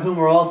Christ, by whom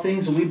are all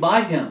things, and we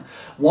by Him.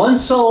 One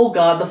soul,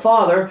 God the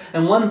Father,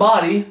 and one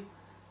body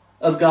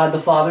of God the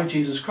Father,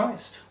 Jesus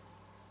Christ.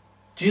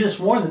 Jesus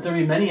warned that there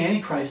would be many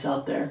antichrists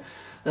out there.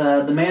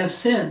 The man of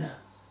sin,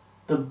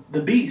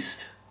 the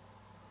beast,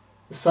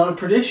 the son of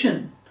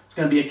perdition. It's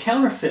going to be a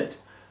counterfeit.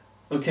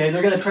 Okay,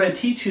 they're going to try to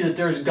teach you that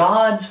there's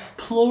gods,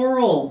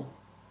 plural.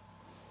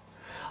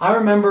 I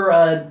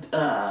remember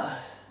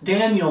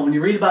Daniel, when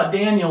you read about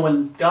Daniel,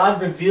 when God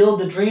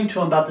revealed the dream to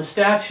him about the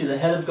statue, the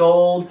head of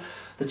gold,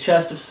 the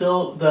chest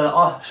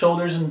of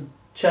shoulders and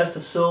chest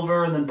of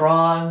silver, and then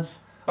bronze,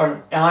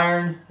 or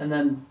iron, and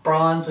then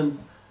bronze and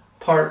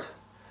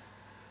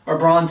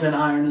bronze and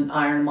iron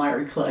and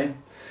miry clay.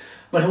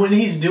 But when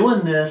he's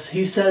doing this,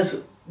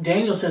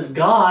 Daniel says,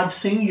 God,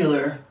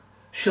 singular,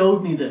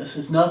 showed me this.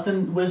 It's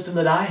nothing wisdom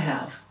that I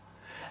have.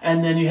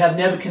 And then you have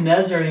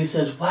Nebuchadnezzar, and he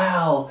says,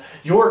 wow,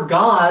 your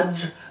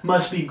gods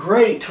must be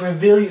great to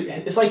reveal you.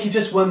 It's like he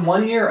just went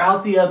one ear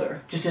out the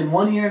other. Just in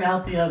one ear and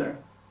out the other.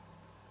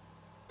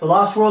 The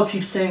lost world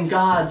keeps saying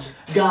gods,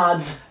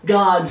 gods,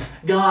 gods,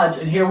 gods.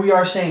 And here we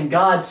are saying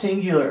God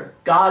singular,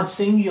 God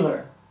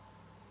singular.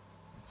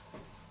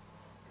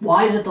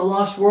 Why is it the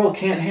lost world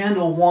can't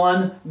handle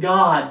one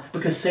God?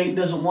 Because Satan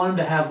doesn't want him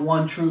to have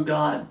one true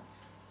God.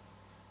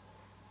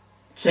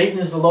 Satan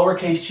is the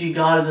lowercase g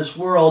God of this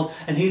world,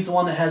 and he's the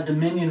one that has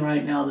dominion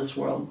right now of this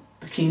world,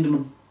 the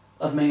kingdom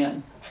of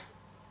man.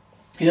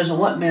 He doesn't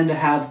want men to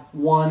have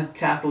one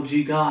capital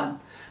G God.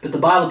 But the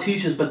Bible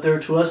teaches,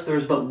 to us there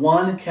is but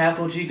one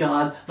capital G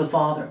God, the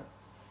Father.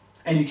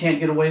 And you can't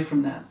get away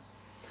from that.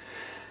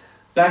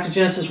 Back to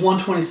Genesis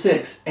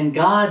 1:26. And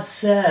God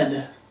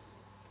said,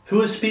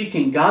 who is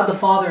speaking? God the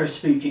Father is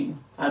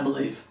speaking, I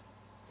believe.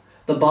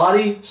 The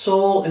body,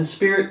 soul, and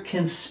spirit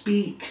can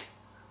speak.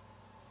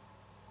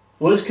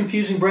 What is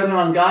confusing, brethren,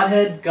 on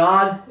Godhead?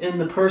 God in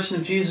the person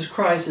of Jesus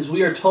Christ, is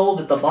we are told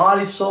that the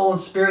body, soul,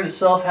 and spirit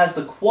itself has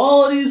the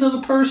qualities of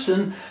a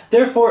person,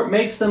 therefore it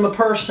makes them a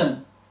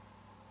person.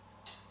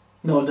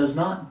 No, it does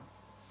not.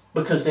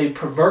 because they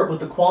pervert what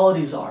the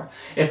qualities are.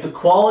 If the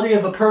quality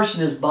of a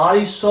person is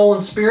body, soul,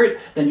 and spirit,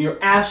 then you're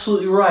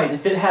absolutely right.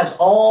 If it has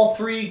all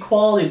three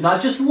qualities,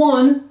 not just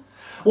one,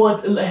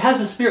 well, it has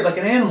a spirit, like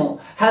an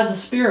animal has a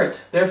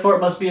spirit, therefore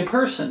it must be a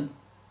person.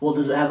 Well,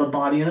 does it have a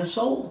body and a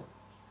soul?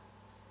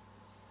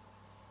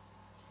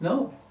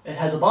 No. It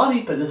has a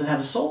body, but it doesn't have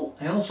a soul.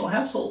 Animals don't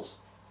have souls.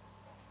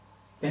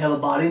 They have a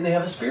body and they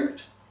have a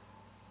spirit.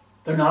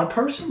 They're not a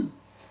person.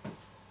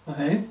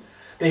 Okay?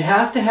 They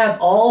have to have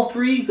all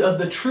three of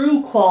the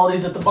true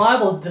qualities that the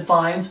Bible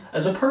defines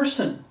as a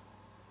person.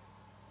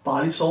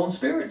 Body, soul, and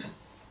spirit.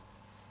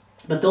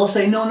 But they'll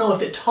say, no,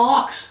 if it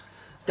talks,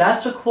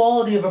 that's a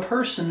quality of a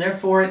person,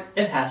 therefore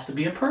it has to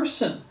be a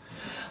person.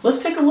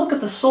 Let's take a look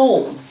at the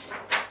soul.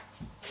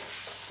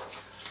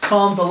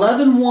 Psalms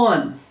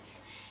 11:1.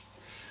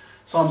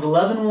 Psalms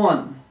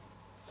 11:1.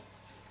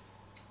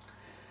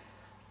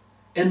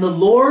 In the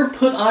Lord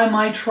put I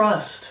my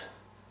trust.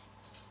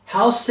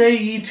 How say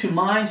ye to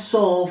my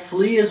soul,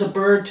 flee as a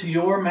bird to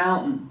your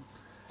mountain?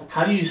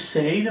 How do you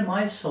say to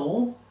my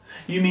soul?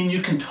 You mean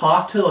you can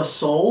talk to a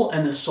soul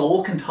and the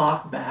soul can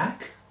talk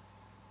back?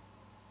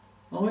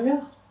 Oh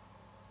yeah.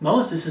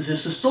 No, this is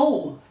just a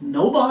soul.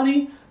 No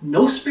body,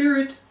 no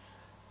spirit,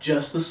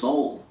 just the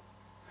soul.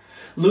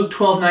 Luke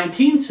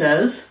 12:19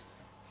 says,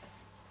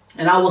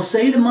 and I will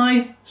say to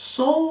my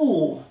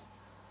soul,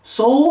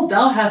 soul,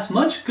 thou hast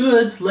much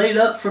goods laid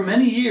up for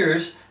many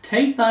years.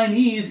 Take thine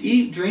ease,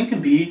 eat, drink,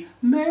 and be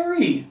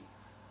merry.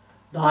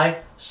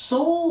 Thy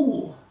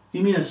soul.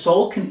 You mean a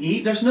soul can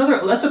eat? There's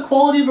another, that's a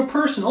quality of a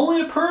person.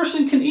 Only a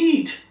person can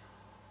eat.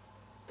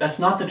 That's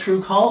not the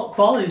true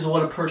qualities of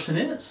what a person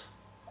is.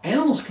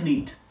 Animals can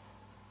eat.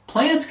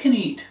 Plants can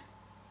eat.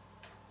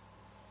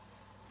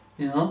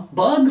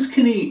 Bugs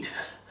can eat.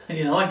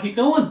 I keep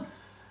going.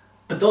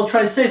 But they'll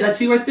try to say, that,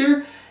 see right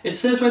there? It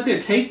says right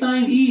there, take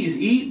thine ease,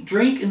 eat,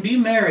 drink, and be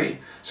merry.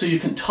 So you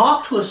can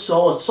talk to a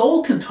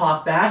soul can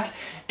talk back,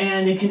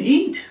 and it can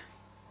eat.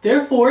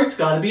 Therefore, it's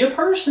got to be a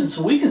person.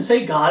 So we can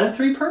say God in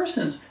three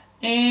persons.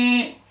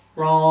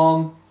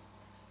 Wrong.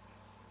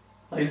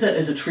 Like I said,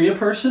 is a tree a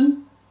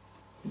person?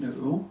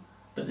 No,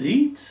 but it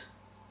eats.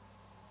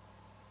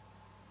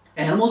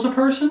 Animals are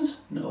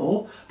persons?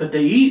 No, but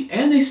they eat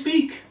and they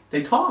speak.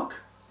 They talk.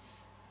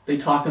 They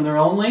talk in their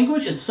own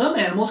language, and some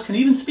animals can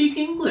even speak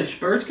English.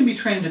 Birds can be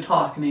trained to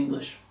talk in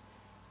English.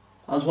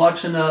 I was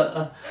watching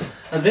a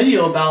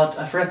video about,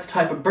 I forgot the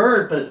type of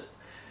bird, but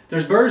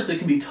there's birds that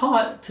can be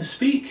taught to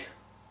speak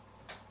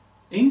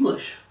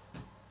English.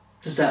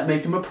 Does that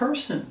make them a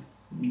person?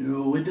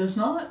 No, it does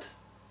not.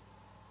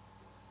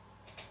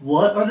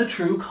 What are the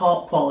true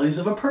qualities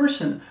of a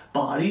person?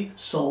 Body,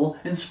 soul,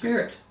 and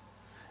spirit.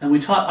 And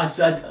I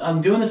said,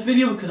 I'm doing this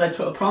video because I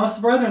promised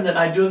the brethren that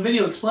I'd do a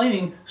video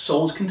explaining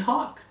souls can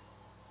talk.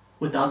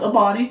 Without a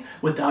body,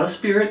 without a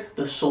spirit,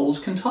 the souls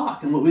can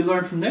talk. And what we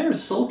learned from there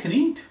is soul can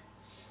eat.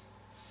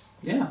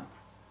 Yeah.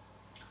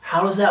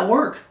 How does that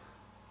work?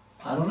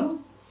 I don't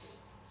know.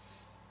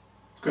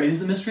 Great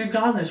is the mystery of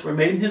godliness. We're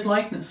made in His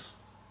likeness.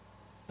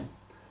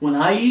 When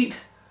I eat,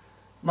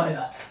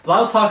 the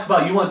Bible talks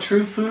about, you want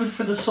true food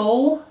for the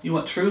soul? You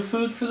want true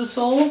food for the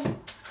soul?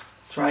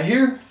 It's right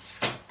here.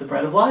 The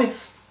bread of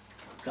life.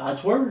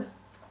 God's Word.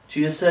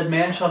 Jesus said,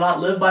 man shall not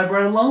live by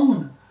bread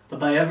alone, but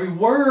by every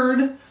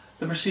word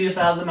that proceedeth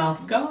out of the mouth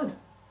of God.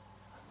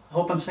 I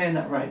hope I'm saying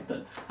that right,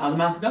 but out of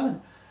the mouth of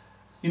God.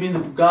 You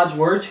mean God's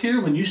words here?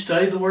 When you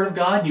study the Word of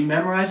God, you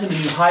memorize them and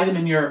you hide them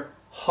in your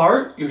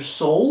heart, your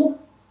soul?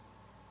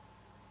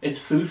 It's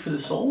food for the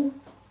soul?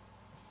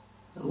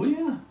 Oh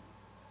yeah.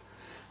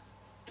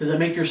 Does that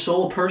make your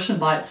soul a person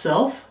by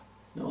itself?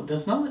 No, it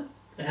does not.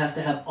 It has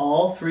to have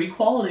all three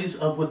qualities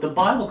of what the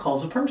Bible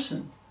calls a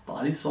person.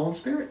 Body, soul, and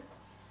spirit.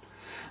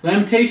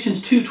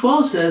 Lamentations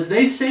 2:12 says,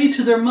 they say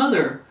to their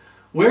mother,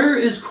 where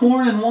is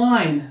corn and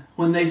wine?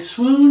 When they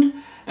swooned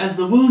as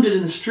the wounded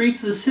in the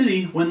streets of the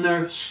city, when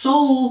their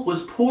soul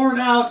was poured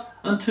out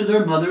unto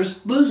their mother's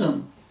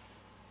bosom.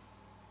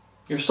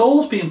 Your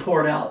soul's being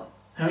poured out.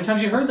 How many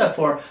times have you heard that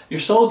before? Your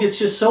soul gets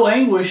just so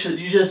anguished that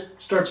you just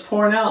starts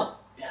pouring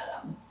out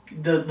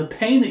the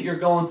pain that you're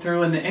going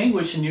through and the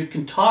anguish, and you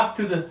can talk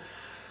through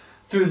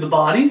the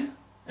body,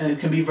 and it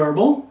can be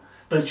verbal,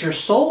 but it's your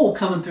soul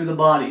coming through the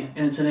body,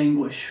 and it's an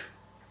anguish.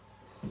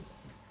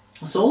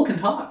 The soul can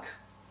talk.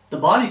 The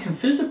body can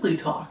physically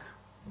talk.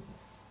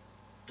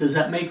 Does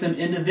that make them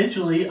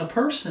individually a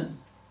person?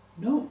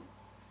 No.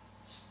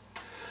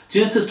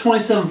 Genesis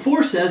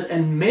 27:4 says,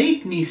 and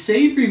make me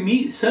savory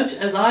meat such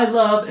as I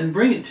love, and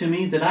bring it to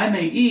me, that I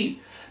may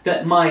eat,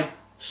 that my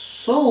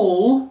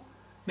soul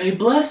may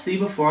bless thee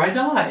before I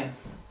die.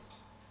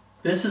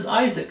 This is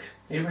Isaac.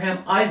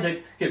 Abraham,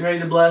 Isaac, getting ready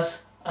to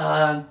bless,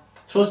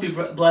 supposed to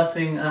be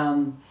blessing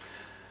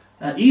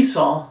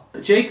Esau,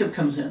 but Jacob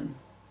comes in.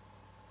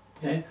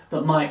 Okay,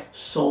 but my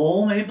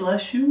soul may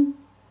bless you.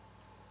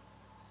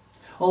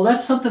 Oh,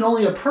 that's something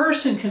only a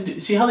person can do.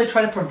 See how they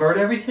try to pervert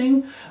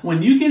everything?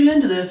 When you get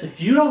into this,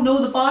 if you don't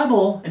know the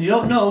Bible, and you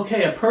don't know,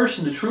 okay, a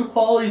person, the true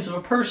qualities of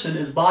a person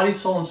is body,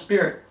 soul, and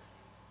spirit.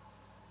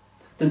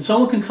 then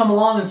someone can come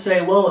along and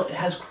say, well, it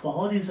has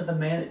qualities of a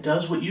man. It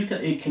does what you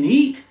can. It can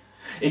eat.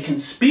 It can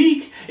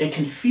speak. It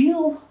can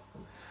feel.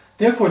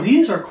 Therefore,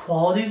 these are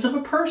qualities of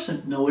a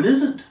person. No, it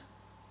isn't.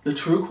 The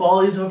true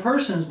qualities of a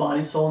person is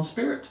body, soul, and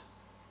spirit.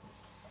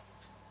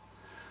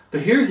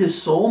 But here,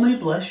 his soul may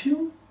bless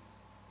you.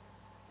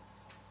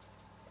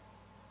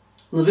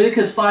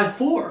 Leviticus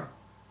 5:4,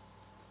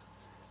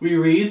 we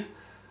read,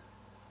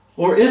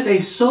 or if a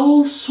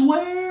soul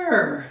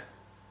swear,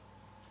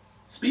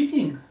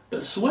 speaking,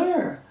 but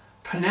swear,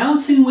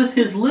 pronouncing with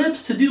his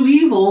lips to do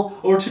evil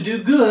or to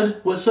do good,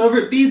 whatsoever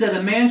it be that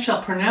a man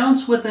shall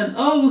pronounce with an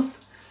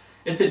oath,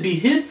 if it be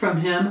hid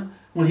from him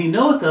when he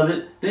knoweth of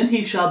it, then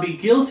he shall be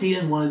guilty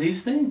in one of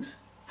these things.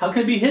 How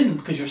can it be hidden?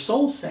 Because your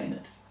soul's saying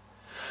it.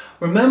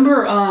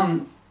 Remember,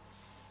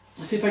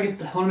 let's see if I want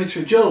to make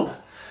sure, Job.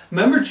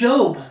 Remember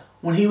Job,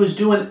 when he was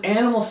doing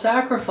animal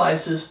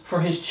sacrifices for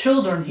his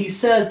children, he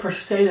said, per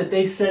se,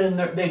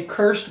 that they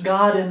cursed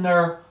God in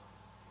their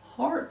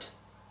heart,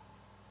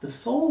 the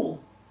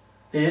soul.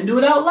 They didn't do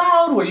it out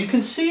loud where you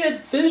can see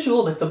it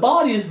visual, that the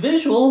body is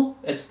visual.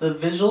 It's the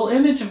visual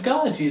image of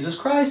God, Jesus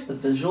Christ, the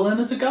visual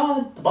image of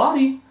God, the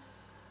body.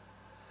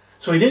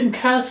 So he didn't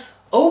cuss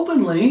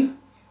openly,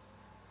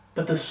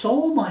 but the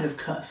soul might have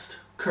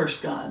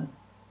cursed God.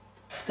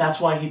 That's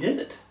why he did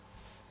it.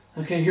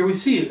 Okay, here we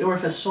see, or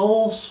if a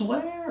soul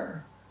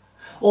swear.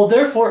 Well,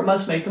 therefore it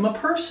must make him a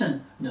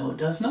person. No, it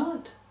does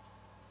not.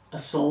 A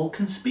soul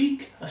can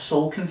speak. A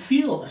soul can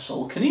feel. A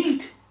soul can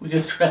eat. We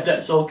just read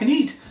that soul can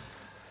eat.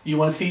 You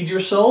want to feed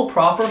your soul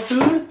proper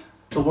food?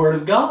 The Word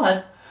of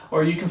God.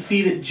 Or you can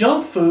feed it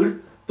junk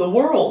food, the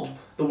world.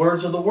 The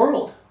words of the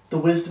world. The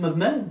wisdom of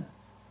men.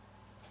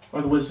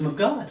 Or the wisdom of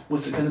God.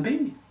 What's it going to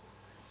be?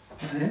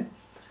 Okay.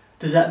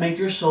 Does that make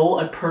your soul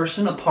a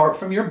person apart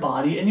from your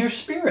body and your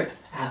spirit?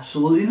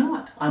 Absolutely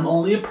not. I'm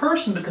only a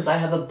person because I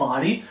have a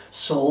body,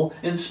 soul,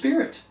 and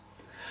spirit.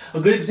 A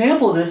good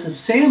example of this is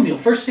Samuel.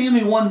 1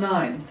 Samuel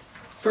 1:9.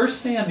 1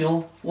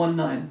 Samuel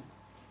 1:9.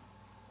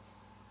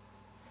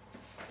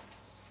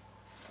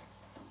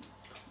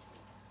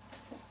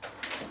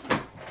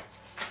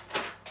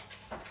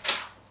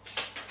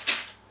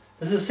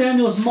 This is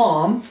Samuel's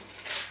mom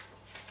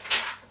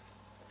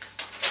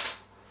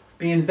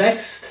being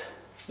vexed.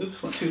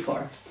 Oops, went too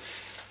far.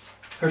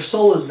 Her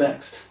soul is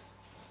vexed.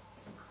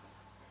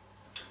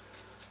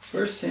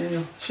 1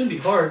 Samuel, it shouldn't be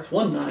hard, it's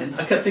 1:9.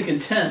 I kept thinking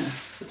 10.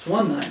 It's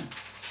 1:9.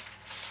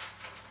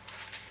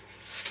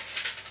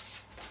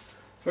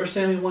 1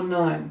 Samuel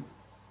 1:9.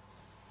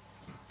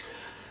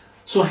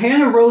 So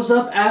Hannah rose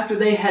up after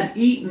they had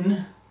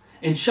eaten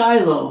in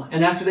Shiloh,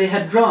 and after they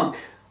had drunk.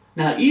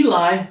 Now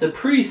Eli, the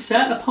priest,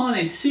 sat upon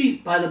a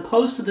seat by the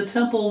post of the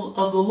temple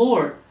of the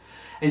Lord,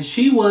 and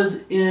she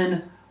was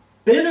in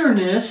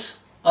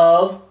bitterness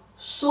of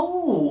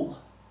soul.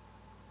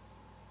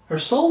 Her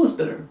soul was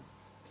bitter.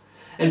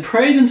 And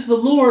prayed unto the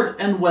Lord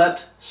and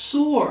wept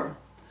sore.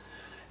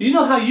 You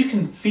know how you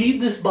can feed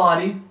this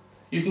body,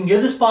 you can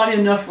give this body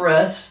enough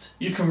rest,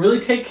 you can really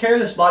take care of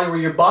this body where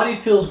your body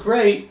feels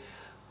great,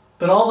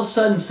 but all of a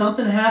sudden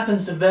something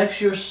happens to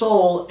vex your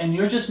soul and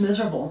you're just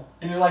miserable.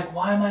 And you're like,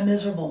 why am I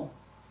miserable?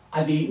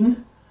 I've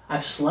eaten,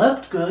 I've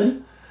slept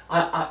good,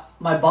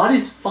 my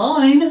body's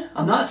fine,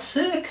 I'm not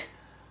sick,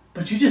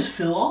 but you just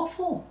feel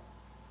awful.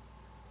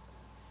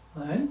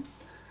 Right?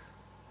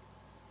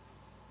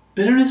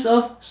 Bitterness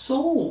of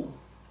soul.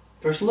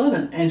 Verse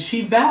 11. And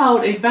she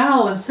vowed a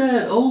vow and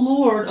said, O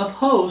Lord of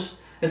hosts,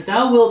 if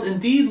thou wilt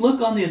indeed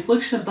look on the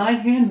affliction of thine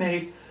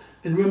handmaid,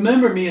 and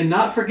remember me and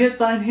not forget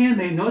thine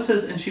handmaid. No, it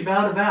says, and she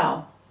vowed a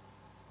vow.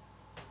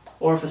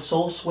 Or if a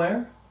soul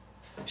swear,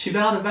 she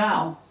vowed a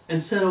vow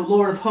and said, O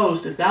Lord of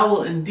hosts, if thou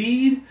wilt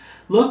indeed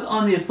look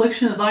on the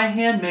affliction of thy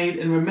handmaid,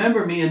 and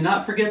remember me and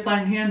not forget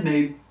thine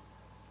handmaid,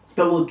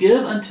 but will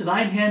give unto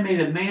thine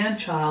handmaid a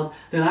man-child,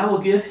 then I will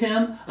give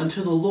him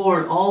unto the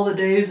Lord all the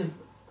days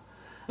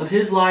of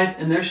his life,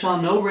 and there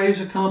shall no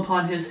razor come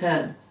upon his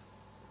head.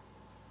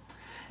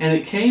 And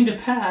it came to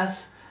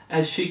pass,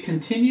 as she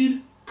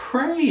continued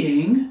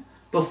praying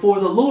before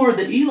the Lord,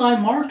 that Eli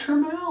marked her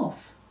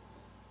mouth.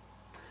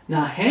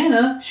 Now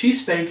Hannah, she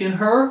spake in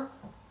her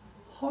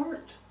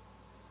heart.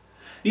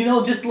 You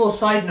know, just a little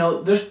side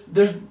note,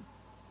 they're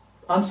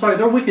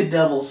wicked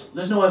devils.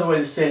 There's no other way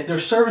to say it. They're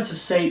servants of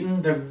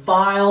Satan. They're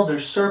vile. They're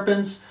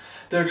serpents.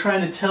 They're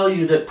trying to tell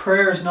you that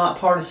prayer is not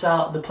part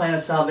of the plan of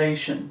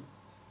salvation.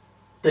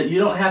 That you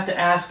don't have to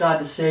ask God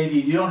to save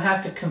you. You don't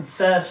have to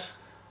confess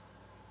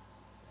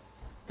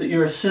that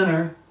you're a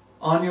sinner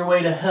on your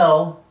way to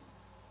hell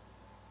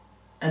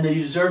and that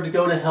you deserve to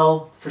go to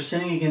hell for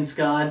sinning against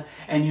God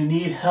and you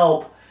need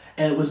help.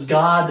 And it was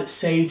God that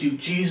saved you.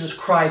 Jesus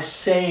Christ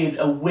saved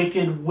a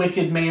wicked,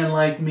 wicked man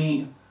like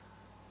me.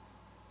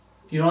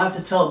 You don't have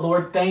to tell it,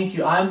 Lord, thank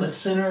you. I'm a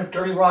sinner, a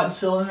dirty, rotten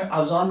sinner. I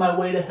was on my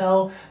way to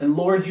hell, and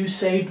Lord, you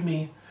saved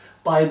me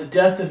by the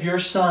death of your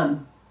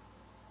Son.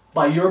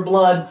 By your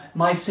blood,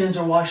 my sins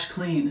are washed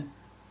clean.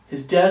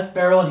 His death,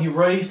 burial, and he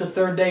raised the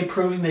third day,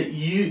 proving that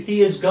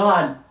he is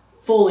God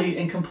fully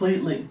and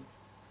completely.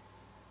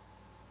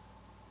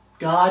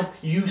 God,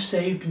 you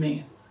saved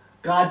me.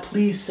 God,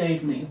 please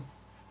save me.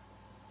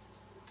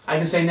 I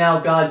can say now,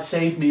 God,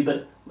 save me,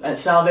 but at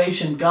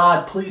salvation,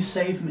 God, please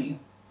save me.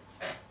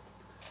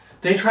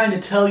 They're trying to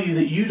tell you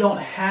that you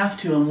don't have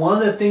to, and one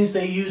of the things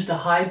they use to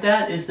hide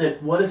that is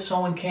that what if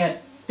someone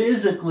can't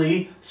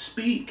physically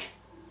speak?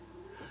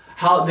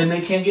 How then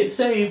they can't get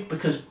saved?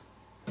 Because,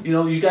 you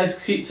know, you guys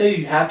say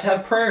you have to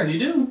have prayer, and you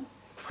do.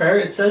 Prayer,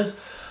 it says,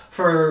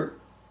 for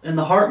in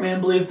the heart man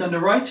believeth unto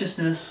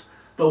righteousness,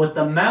 but with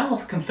the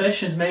mouth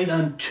confession is made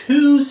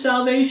unto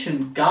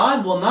salvation.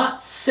 God will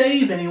not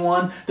save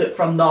anyone that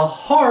from the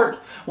heart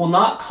will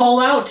not call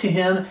out to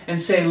Him and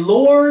say,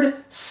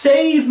 Lord,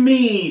 save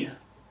me.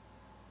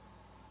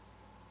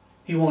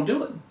 He won't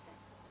do it.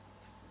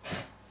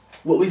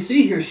 What we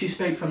see here, she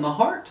spake from the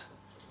heart.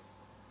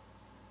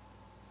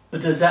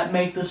 But does that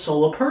make the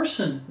soul a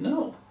person?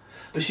 No.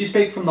 But she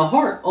spake from the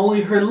heart.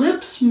 Only her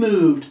lips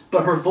moved,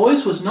 but her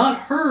voice was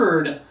not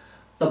heard.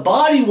 The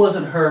body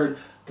wasn't heard.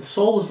 The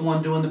soul was the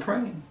one doing the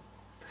praying.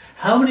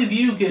 How many of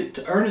you get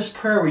to earnest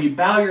prayer where you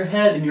bow your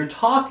head and you're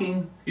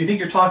talking, you think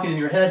you're talking in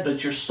your head, but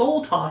it's your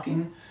soul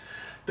talking,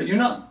 but you're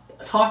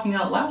not talking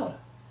out loud?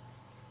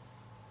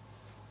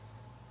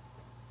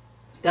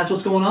 That's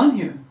what's going on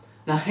here.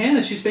 Now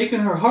Hannah, she spake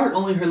in her heart,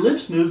 only her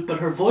lips moved, but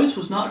her voice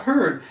was not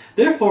heard.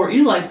 Therefore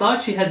Eli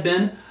thought she had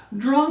been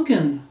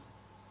drunken.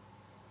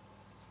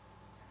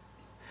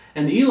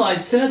 And Eli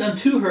said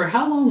unto her,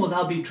 How long wilt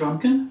thou be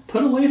drunken?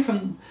 Put away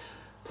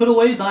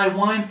thy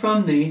wine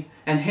from thee.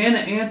 And Hannah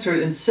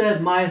answered and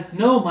said,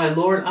 No, my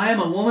Lord, I am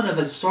a woman of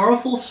a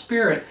sorrowful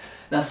spirit.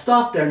 Now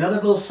stop there. Another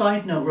little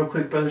side note real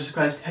quick, brothers in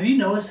Christ. Have you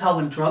noticed how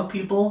when drunk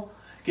people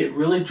get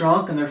really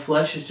drunk and their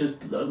flesh is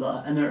just,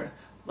 and they're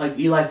like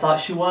Eli thought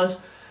she was,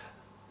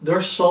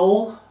 their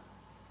soul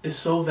is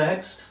so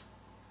vexed?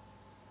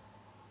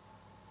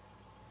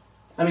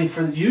 I mean,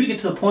 for you to get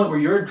to the point where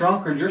you're a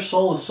drunkard, your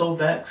soul is so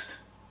vexed.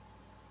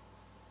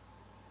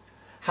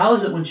 How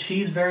is it when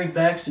she's very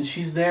vexed and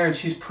she's there and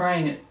she's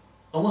praying, it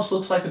almost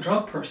looks like a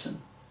drunk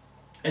person?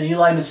 And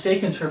Eli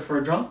mistakes her for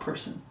a drunk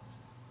person.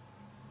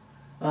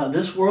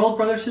 This world,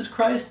 brothers in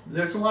Christ,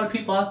 there's a lot of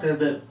people out there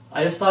that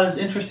I just thought it was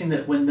interesting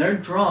that when they're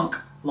drunk,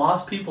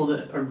 lost people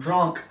that are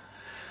drunk,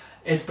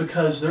 it's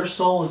because their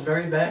soul is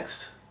very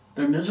vexed.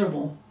 They're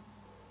miserable.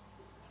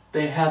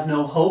 They have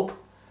no hope,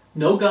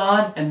 no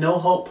God, and no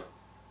hope.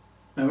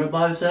 Remember what the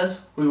Bible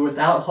says? We were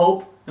without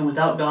hope and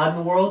without God in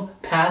the world,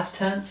 past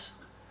tense.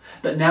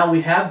 But now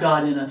we have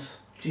God in us,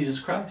 Jesus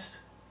Christ.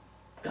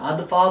 God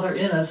the Father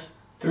in us,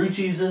 through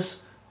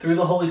Jesus, through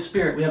the Holy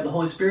Spirit. We have the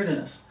Holy Spirit in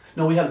us.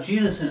 No, we have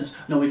Jesus in us.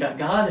 No, we got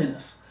God in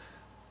us.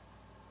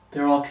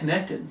 They're all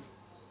connected.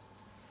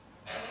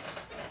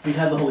 We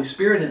have the Holy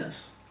Spirit in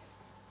us.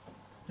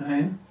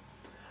 Okay?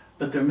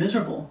 But they're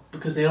miserable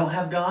because they don't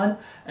have God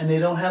and they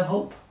don't have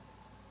hope.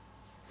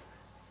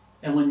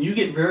 And when you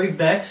get very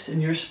vexed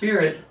in your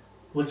spirit,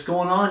 what's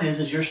going on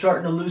is you're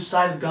starting to lose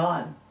sight of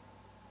God.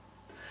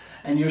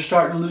 And you're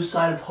starting to lose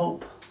sight of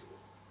hope.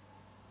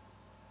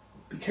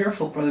 Be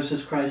careful, brothers in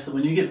Christ, that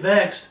when you get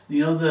vexed,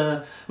 you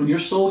know, when your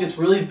soul gets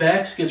really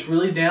vexed, gets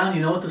really down,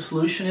 you know what the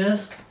solution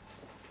is?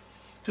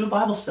 Do a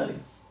Bible study.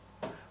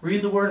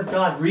 Read the Word of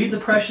God. Read the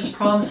precious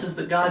promises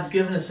that God's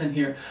given us in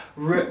here.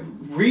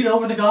 Read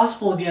over the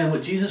gospel again,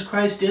 what Jesus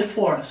Christ did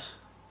for us.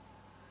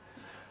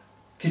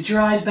 Get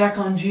your eyes back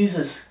on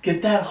Jesus.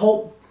 Get that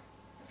hope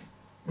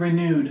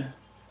renewed.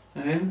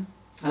 Okay?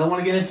 I don't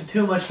want to get into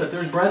too much, but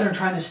there's brethren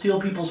trying to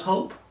steal people's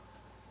hope.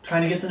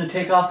 Trying to get them to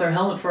take off their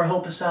helmet for a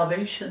hope of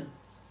salvation.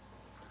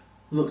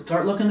 Look,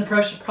 start looking at the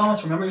precious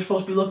promise. Remember, you're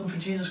supposed to be looking for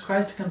Jesus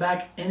Christ to come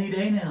back any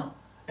day now.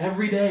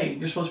 Every day,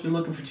 you're supposed to be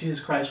looking for Jesus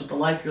Christ with the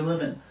life you're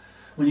living.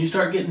 When you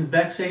start getting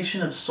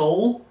vexation of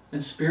soul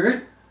and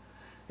spirit,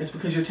 it's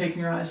because you're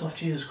taking your eyes off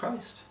Jesus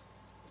Christ.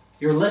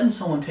 You're letting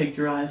someone take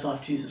your eyes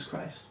off Jesus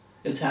Christ.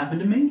 It's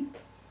happened to me.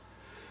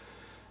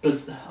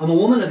 But I'm a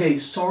woman of a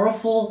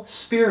sorrowful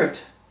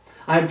spirit.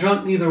 I have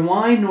drunk neither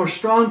wine nor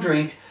strong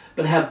drink,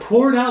 but have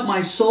poured out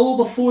my soul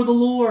before the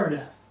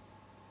Lord.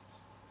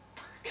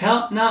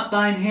 Count not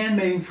thine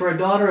handmaiden for a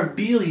daughter of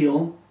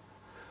Belial,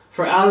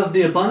 for out of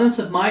the abundance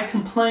of my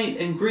complaint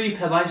and grief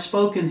have I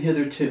spoken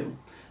hitherto.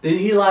 Then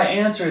Eli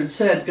answered and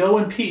said, Go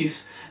in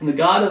peace, and the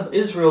God of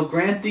Israel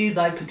grant thee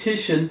thy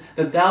petition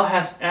that thou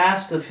hast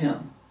asked of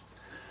him.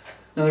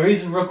 Now the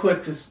reason, real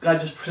quick, is God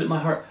just put it in my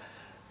heart.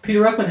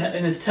 Peter Ruckman,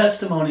 in his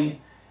testimony,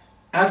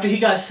 after he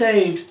got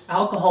saved,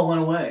 alcohol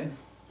went away.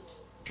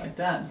 Like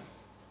that.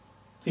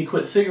 He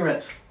quit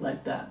cigarettes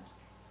like that.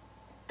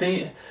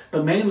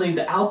 But mainly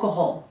the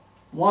alcohol.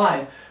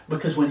 Why?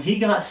 Because when he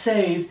got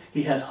saved,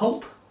 he had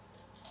hope.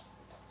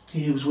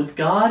 He was with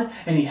God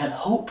and he had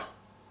hope.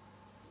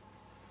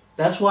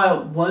 That's why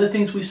one of the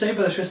things we say,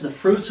 Brother Chris, the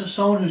fruits of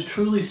someone who's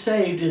truly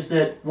saved is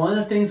that one of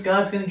the things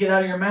God's going to get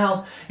out of your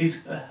mouth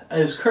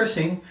is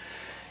cursing.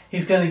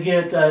 He's going to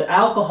get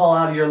alcohol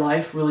out of your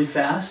life really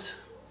fast.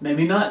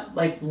 Maybe not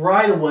like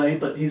right away,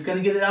 but he's going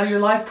to get it out of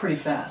your life pretty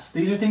fast.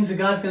 These are things that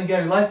God's going to get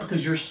out of your life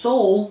because your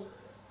soul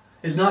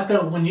is not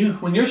going to,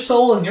 when your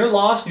soul and you're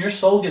lost and your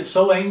soul gets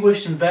so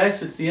anguished and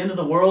vexed, it's the end of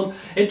the world,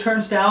 it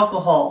turns to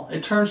alcohol.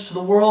 It turns to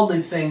the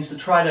worldly things to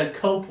try to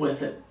cope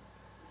with it.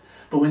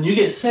 But when you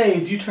get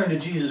saved, you turn to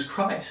Jesus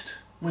Christ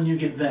when you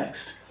get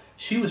vexed.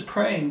 She was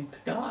praying to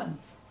God.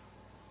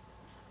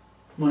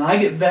 When I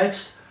get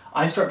vexed,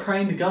 I start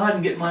praying to God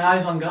and get my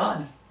eyes on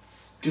God.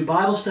 Do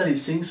Bible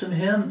studies, sing some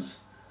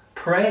hymns,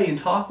 pray and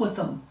talk with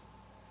them.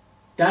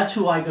 That's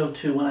who I go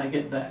to when I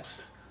get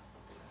vexed.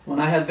 When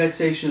I have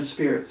vexation of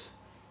spirits,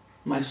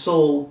 my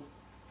soul,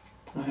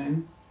 okay,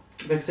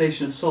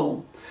 vexation of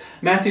soul.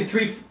 Matthew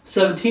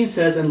 3:17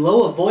 says, and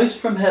lo, a voice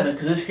from heaven,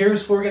 because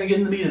here's where we're going to get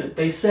in the meat of it.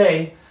 They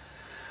say,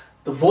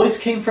 the voice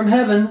came from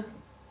heaven,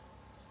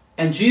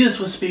 and Jesus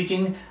was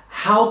speaking.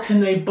 How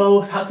can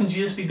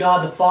Jesus be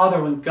God the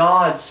Father when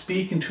God's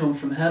speaking to him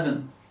from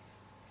heaven?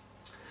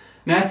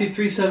 Matthew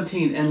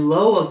 3:17, and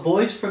lo, a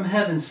voice from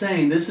heaven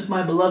saying, this is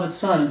my beloved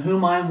Son, in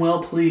whom I am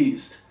well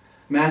pleased.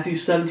 Matthew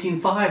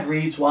 17:5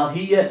 reads, while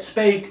he yet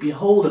spake,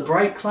 behold, a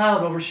bright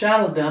cloud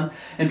overshadowed them,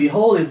 and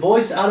behold, a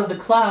voice out of the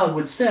cloud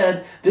which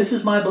said, this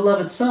is my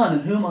beloved Son,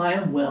 in whom I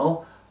am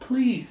well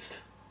pleased.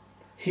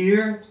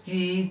 Hear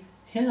ye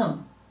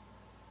him.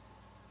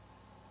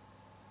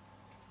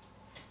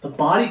 The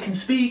body can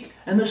speak,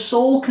 and the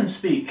soul can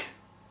speak.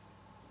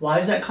 Why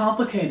is that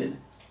complicated?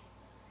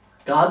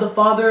 God the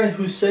Father,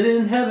 who's sitting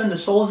in heaven, the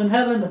soul is in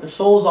heaven, but the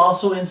soul is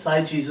also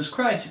inside Jesus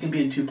Christ. It can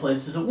be in two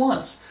places at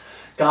once.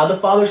 God the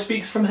Father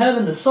speaks from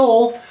heaven, the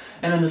soul,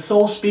 and then the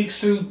soul speaks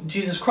through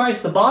Jesus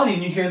Christ, the body,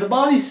 and you hear the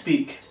body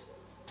speak.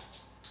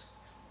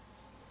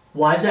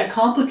 Why is that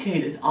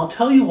complicated? I'll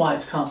tell you why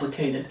it's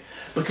complicated.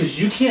 Because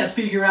you can't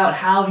figure out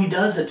how he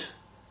does it.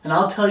 And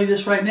I'll tell you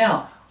this right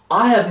now.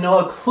 I have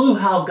no clue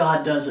how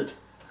God does it.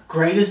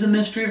 Great is the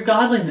mystery of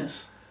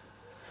godliness.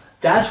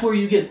 That's where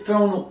you get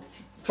thrown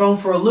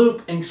for a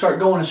loop and start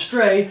going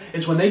astray,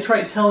 is when they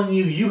try telling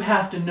you you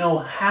have to know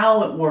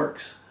how it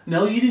works.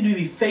 No, you need to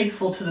be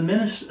faithful to the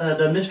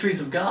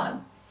mysteries of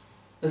God,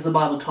 as the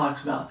Bible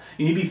talks about.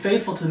 You need to be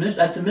faithful to the mystery.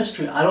 That's a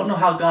mystery. I don't know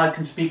how God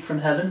can speak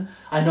from heaven.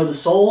 I know the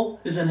soul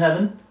is in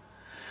heaven,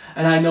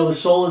 and I know the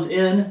soul is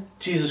in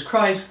Jesus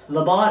Christ,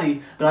 the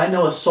body. But I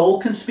know a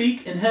soul can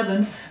speak in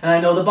heaven, and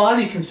I know the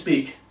body can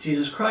speak,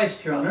 Jesus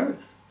Christ, here on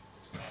earth.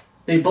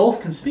 They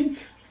both can speak.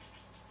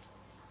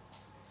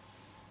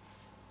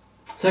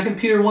 2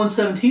 Peter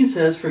 1:17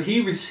 says, for he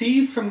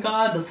received from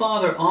God the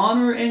Father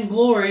honor and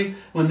glory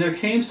when there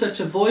came such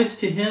a voice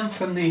to him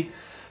from the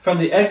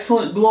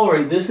excellent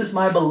glory, this is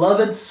my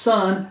beloved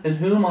Son, in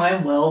whom I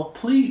am well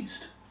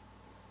pleased.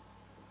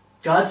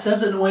 God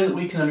says it in a way that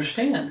we can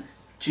understand.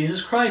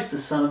 Jesus Christ, the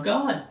Son of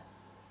God.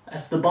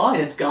 That's the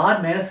body. It's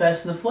God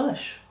manifest in the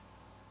flesh.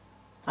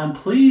 I'm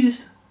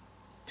pleased.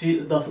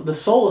 The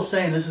soul is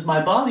saying, this is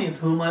my body, of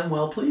whom I am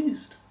well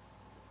pleased.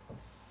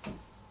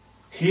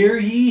 Hear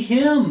ye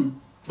him.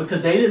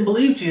 Because they didn't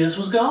believe Jesus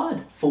was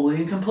God, fully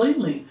and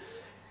completely.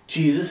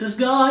 Jesus is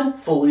God,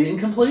 fully and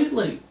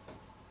completely.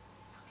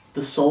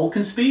 The soul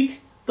can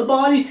speak, the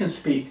body can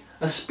speak,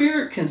 a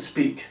spirit can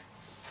speak.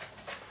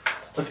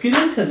 Let's get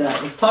into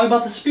that. Let's talk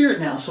about the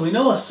spirit now. So we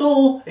know a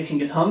soul, it can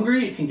get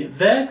hungry, it can get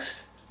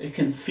vexed, it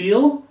can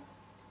feel,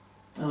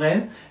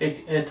 okay?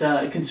 It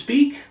can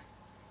speak.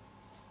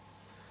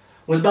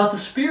 What about the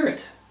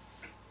spirit?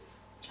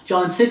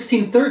 John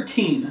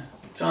 16:13.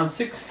 John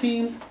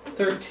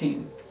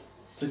 16:13.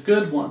 It's a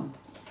good one.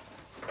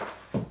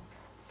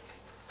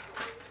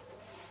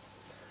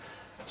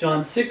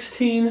 John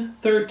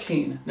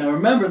 16:13. Now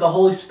remember, the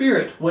Holy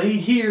Spirit, what he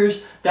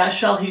hears, that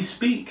shall he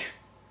speak.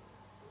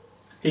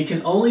 He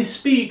can only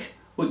speak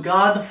what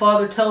God the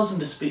Father tells him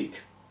to speak.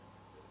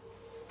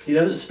 He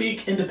doesn't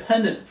speak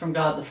independent from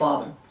God the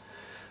Father.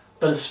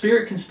 But a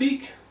spirit can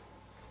speak.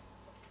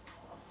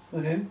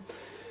 Okay.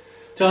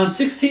 John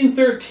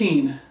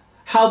 16:13.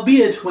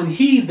 Howbeit, when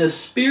he, the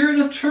Spirit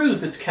of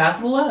truth, it's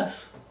capital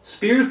S,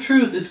 Spirit of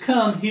truth is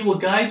come, he will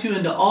guide you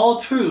into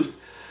all truth.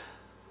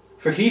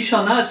 For he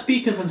shall not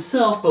speak of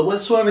himself, but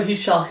whatsoever he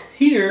shall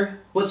hear,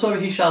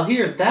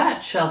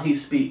 that shall he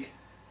speak.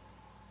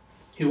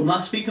 He will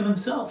not speak of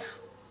himself.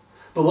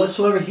 But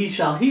whatsoever he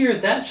shall hear,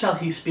 that shall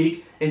he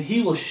speak, and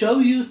he will show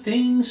you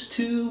things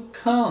to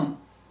come.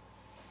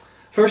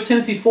 1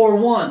 Timothy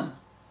 4:1.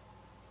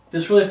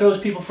 This really throws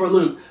people for a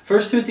loop.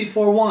 1 Timothy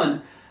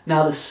 4:1.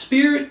 Now the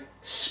Spirit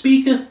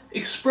speaketh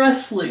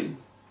expressly,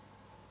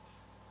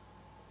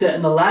 that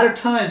in the latter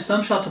times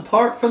some shall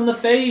depart from the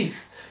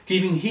faith,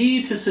 giving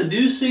heed to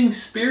seducing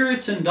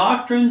spirits and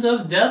doctrines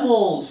of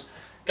devils.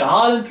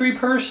 God in three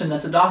person,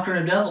 that's a doctrine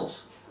of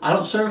devils. I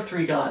don't serve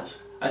three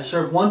gods. I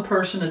serve one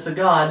person that's a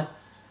God,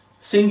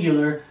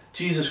 singular,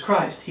 Jesus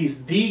Christ.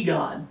 He's the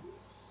God,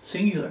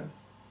 singular.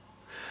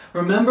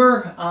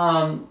 Remember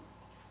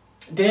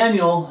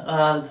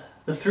Daniel,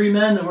 the three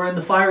men that were in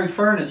the fiery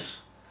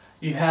furnace.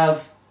 You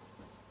have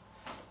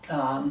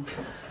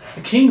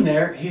the king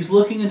there, he's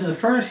looking into the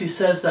furnace. He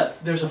says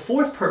that there's a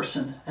fourth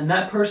person, and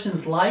that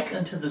person's like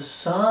unto the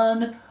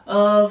Son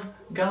of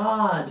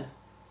God.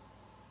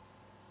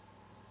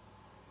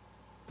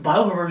 The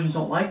Bible versions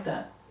don't like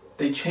that.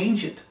 They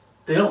change it.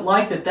 They don't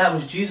like that that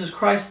was Jesus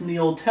Christ in the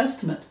Old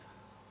Testament.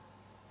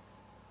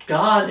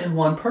 God in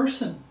one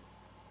person.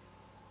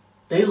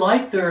 They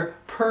like their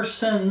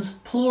persons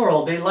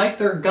plural. They like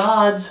their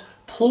gods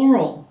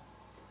plural.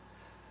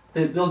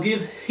 They'll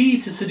give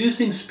heed to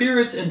seducing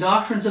spirits and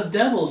doctrines of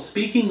devils,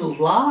 speaking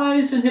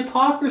lies and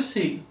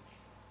hypocrisy.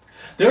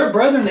 There are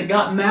brethren that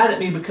got mad at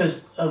me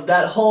because of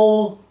that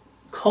whole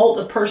cult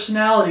of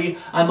personality.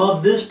 I'm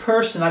of this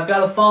person. I've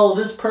got to follow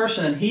this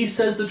person. And he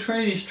says the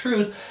Trinity's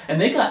truth. And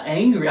they got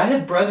angry. I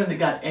had brethren that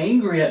got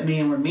angry at me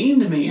and were mean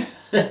to me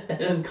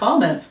in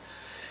comments.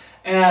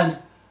 And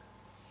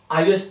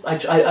I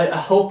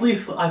hopefully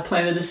I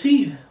planted a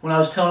seed when I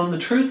was telling them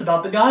the truth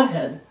about the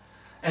Godhead.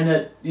 And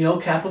that,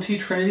 capital T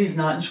Trinity is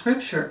not in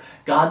Scripture.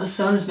 God the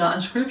Son is not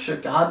in Scripture.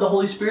 God the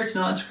Holy Spirit is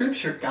not in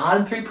Scripture.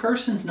 God in three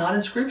persons not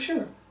in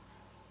Scripture.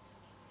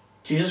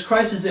 Jesus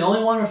Christ is the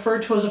only one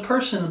referred to as a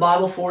person in the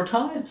Bible 4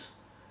 times.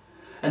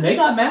 And they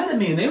got mad at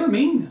me and they were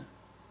mean.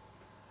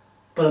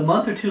 But a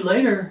month or two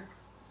later,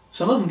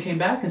 some of them came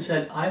back and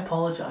said, I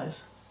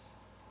apologize.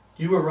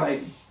 You were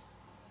right.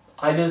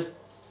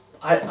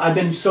 I've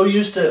been so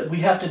used to, we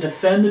have to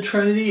defend the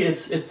Trinity.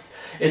 It's the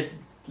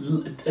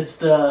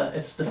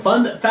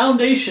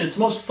foundation. It's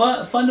the most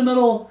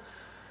fundamental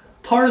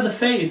part of the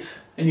faith,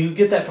 and you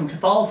get that from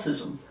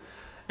Catholicism.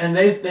 And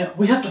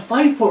we have to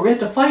fight for it. We have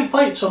to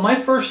fight. So my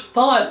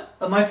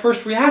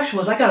first reaction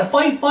was, I got to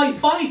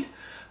fight.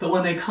 But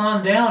when they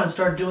calmed down and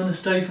started doing the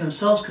study for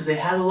themselves, because they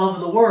had a love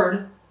of the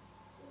Word,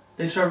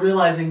 they started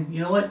realizing,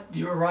 you know what,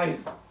 you were right.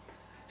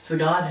 It's the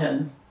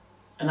Godhead,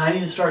 and I need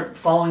to start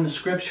following the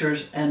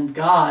Scriptures and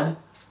God,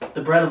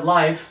 the bread of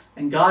life,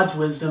 and God's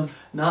wisdom,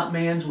 not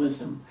man's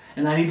wisdom.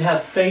 And I need to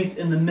have faith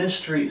in the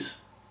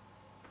mysteries.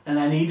 And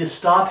I need to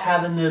stop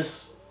having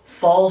this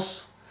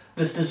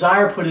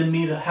desire put in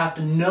me to have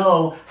to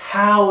know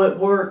how it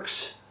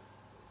works.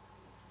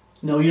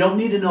 No, you don't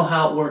need to know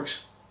how it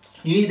works.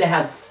 You need to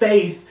have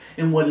faith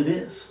in what it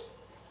is.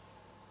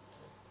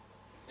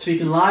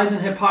 Speaking lies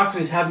and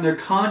hypocrisy, having their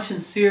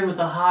conscience seared with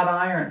a hot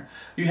iron.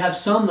 You have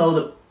some, though,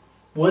 that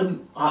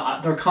wouldn't,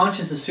 their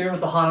conscience is seared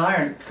with a hot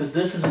iron because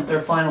this isn't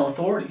their final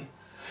authority.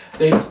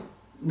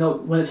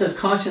 When it says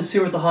conscience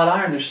seared with a hot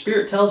iron, their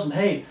spirit tells them,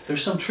 hey,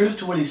 there's some truth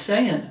to what he's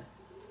saying.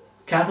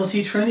 Capital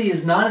T Trinity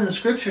is not in the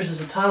Scriptures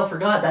as a title for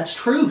God. That's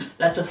truth.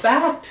 That's a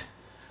fact.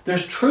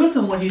 There's truth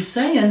in what he's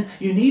saying.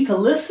 You need to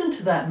listen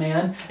to that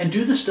man and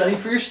do the study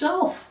for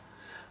yourself.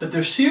 But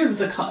they're seared with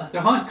their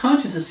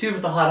conscience is seared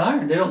with a hot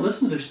iron. They don't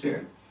listen to their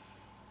spirit.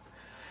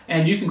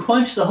 And you can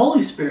quench the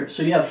Holy Spirit.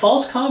 So you have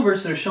false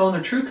converts that are showing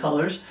their true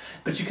colors,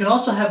 but you can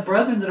also have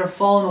brethren that are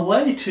falling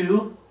away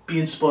to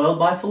being spoiled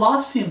by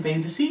philosophy and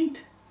vain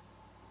deceit,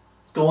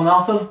 going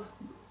off of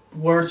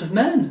words of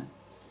men.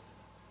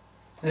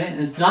 Okay?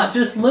 And it's not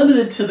just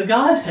limited to the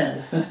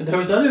Godhead. There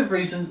was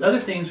other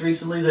things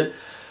recently that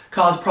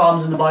caused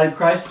problems in the body of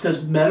Christ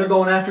because men are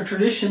going after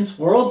traditions,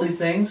 worldly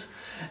things,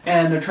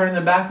 and they're turning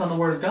their back on the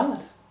Word of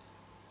God.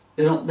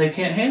 They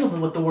can't handle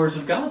what the words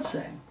of God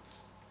say.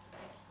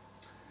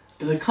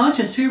 But the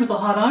conscience seared with a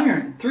hot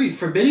iron. 3,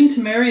 forbidding to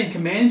marry and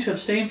commanding to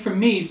abstain from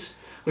meats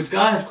which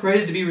God hath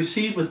created to be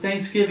received with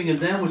thanksgiving of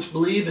them which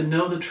believe and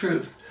know the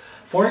truth.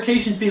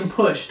 Fornication is being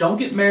pushed. Don't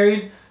get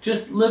married.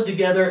 Just live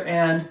together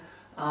and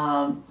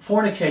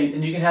fornicate,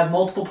 and you can have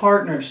multiple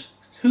partners.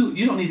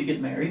 You don't need to get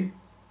married.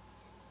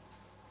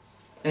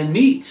 And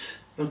meats.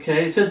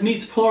 Okay, it says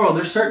meats plural.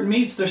 There's certain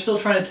meats. They're still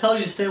trying to tell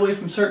you to stay away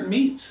from certain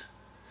meats.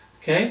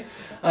 Okay,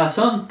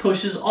 some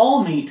pushes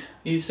all meat.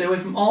 You need to stay away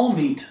from all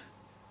meat.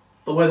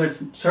 But whether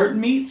it's certain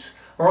meats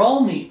or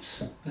all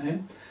meats. Okay?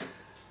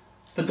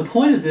 But the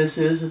point of this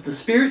is the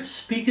Spirit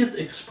speaketh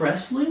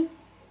expressly.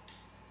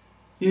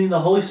 You mean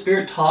the Holy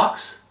Spirit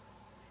talks?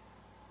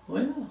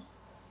 Well, yeah.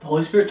 The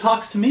Holy Spirit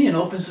talks to me and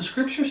opens the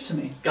Scriptures to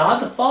me.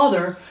 God the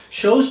Father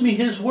shows me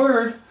His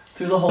Word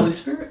through the Holy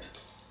Spirit.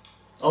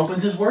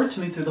 Opens His Word to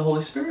me through the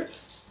Holy Spirit.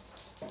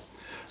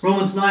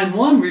 Romans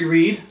 9:1 we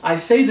read, I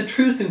say the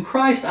truth in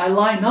Christ, I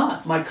lie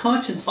not. My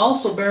conscience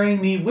also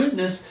bearing me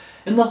witness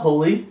in the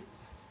Holy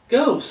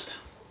Ghost.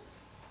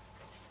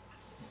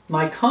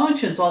 My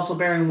conscience also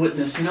bearing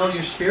witness. You know,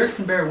 your spirit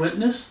can bear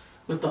witness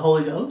with the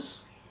Holy Ghost.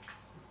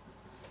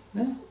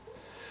 Yeah.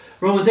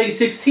 Romans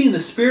 8:16, the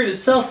Spirit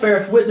itself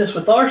beareth witness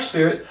with our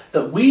spirit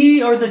that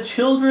we are the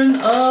children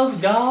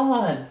of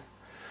God.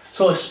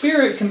 So a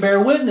spirit can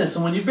bear witness,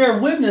 and when you bear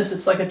witness,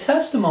 it's like a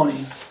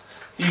testimony.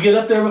 You get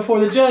up there before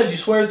the judge, you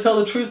swear to tell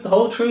the truth, the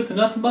whole truth, and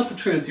nothing but the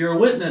truth. You're a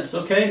witness.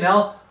 Okay,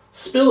 now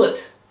spill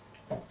it.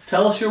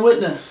 Tell us your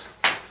witness.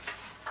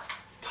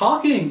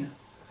 Talking.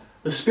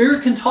 The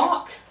Spirit can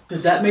talk.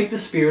 Does that make the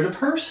Spirit a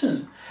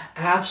person?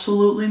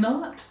 Absolutely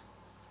not.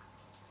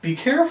 Be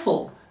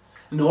careful.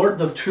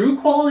 The true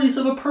qualities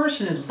of a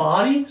person is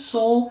body,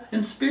 soul,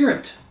 and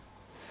spirit.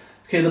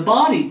 Okay, the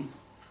body.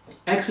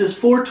 Exodus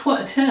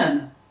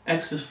 4:10.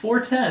 Exodus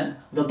 4:10.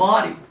 The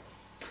body.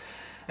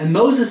 And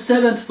Moses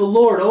said unto the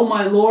Lord, O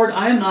my Lord,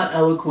 I am not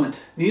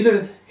eloquent,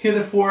 neither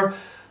hitherfore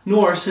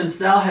nor since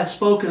thou hast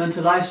spoken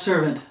unto thy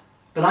servant,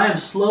 but I am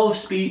slow of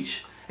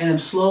speech and am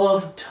slow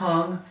of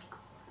tongue.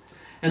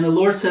 And the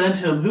Lord said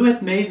unto him, Who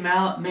hath made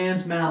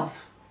man's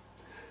mouth?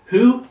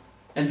 Who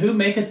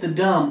maketh the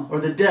dumb, or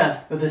the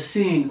deaf, or the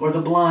seeing, or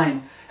the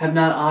blind? Have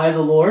not I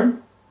the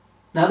Lord?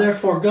 Now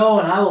therefore go,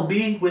 and I will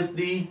be with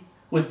thee,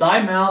 with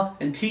thy mouth,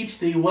 and teach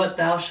thee what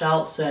thou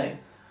shalt say.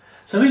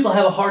 Some people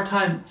have a hard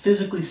time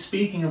physically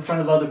speaking in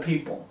front of other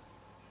people.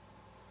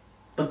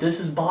 But this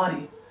is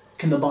body.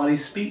 Can the body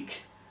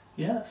speak?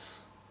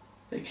 Yes,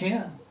 they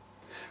can.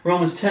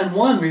 Romans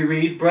 10:1 we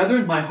read,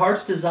 Brethren, my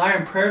heart's desire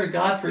and prayer to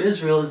God for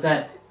Israel is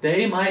that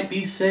they might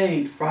be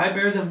saved. For I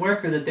bear them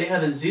record that they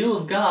have a zeal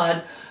of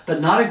God,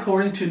 but not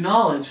according to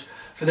knowledge.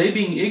 For they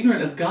being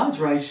ignorant of God's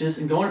righteousness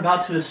and going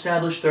about to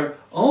establish their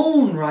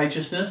own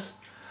righteousness.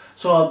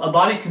 So a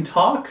body can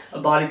talk,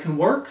 a body can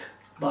work,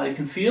 a body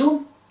can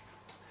feel.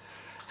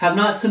 Have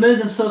not submitted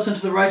themselves unto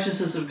the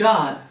righteousness of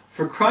God.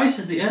 For Christ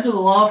is the end of the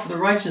law for the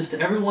righteous to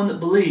everyone that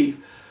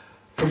believe.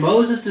 For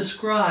Moses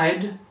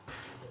described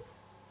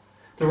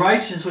the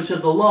righteousness which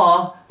of the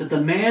law, that the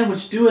man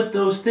which doeth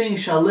those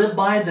things shall live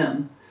by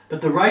them.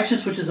 But the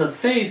righteousness which is of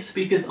faith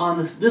speaketh on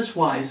this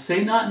wise,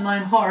 Say not in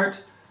thine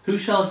heart, Who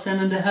shall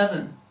ascend into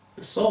heaven?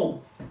 The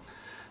soul.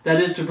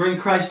 That is to bring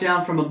Christ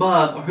down from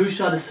above. Or who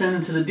shall descend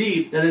into the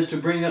deep? That is to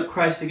bring up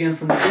Christ again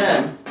from the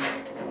dead.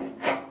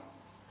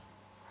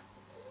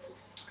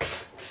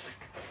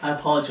 I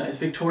apologize.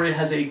 Victoria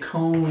has a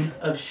cone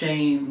of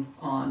shame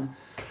on.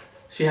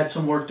 She had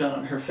some work done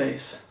on her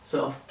face.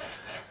 So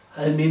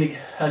I didn't mean to,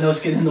 I know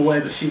it's getting in the way,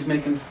 but she's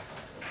making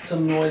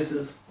some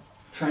noises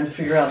trying to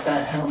figure out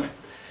that helmet.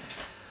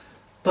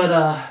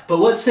 But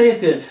what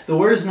saith it? The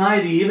word is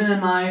nigh thee, even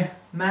in thy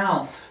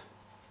mouth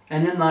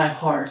and in thy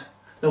heart.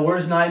 The word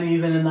is nigh thee,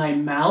 even in thy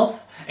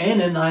mouth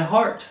and in thy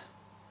heart.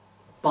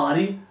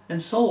 Body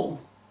and soul.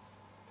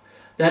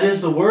 That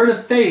is the word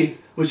of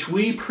faith which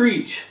we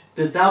preach.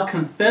 That thou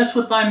confess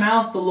with thy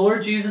mouth the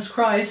Lord Jesus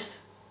Christ,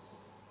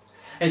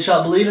 and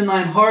shalt believe in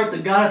thine heart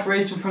that God hath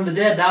raised him from the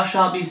dead, thou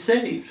shalt be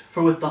saved.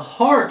 For with the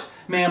heart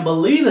man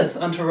believeth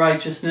unto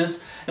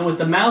righteousness, and with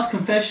the mouth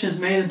confession is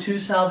made unto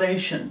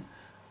salvation.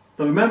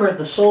 But remember,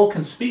 the soul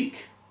can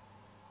speak.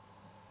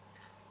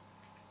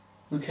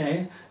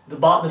 Okay?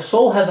 The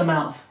soul has a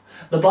mouth.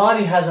 The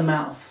body has a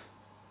mouth.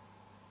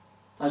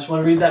 I just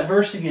want to read that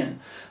verse again.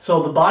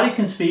 So the body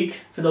can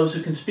speak for those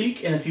who can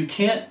speak, and if you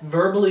can't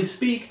verbally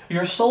speak,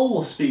 your soul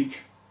will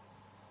speak.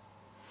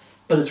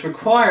 But it's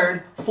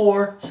required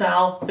for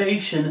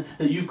salvation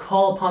that you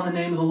call upon the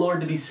name of the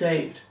Lord to be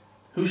saved.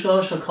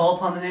 Whosoever shall call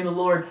upon the name of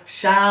the Lord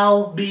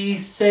shall be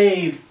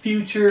saved.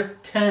 Future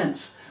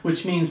tense,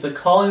 which means the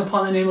calling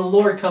upon the name of the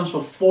Lord comes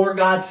before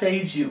God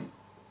saves you.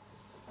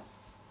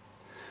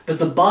 But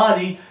the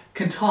body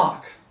can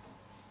talk.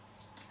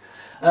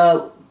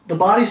 The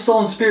body,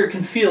 soul, and spirit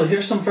can feel.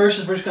 Here's some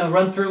verses we're just going to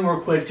run through them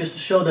real quick just to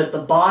show that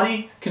the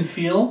body can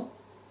feel,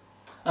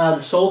 the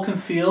soul can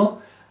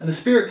feel, and the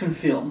spirit can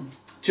feel.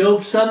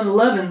 Job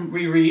 7:11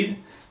 we read,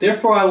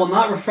 Therefore I will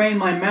not refrain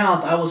my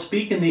mouth, I will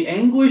speak in the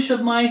anguish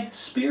of my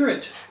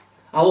spirit.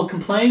 I will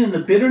complain in the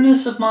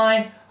bitterness of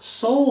my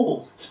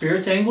soul.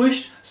 Spirit's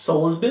anguished,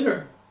 soul is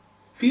bitter.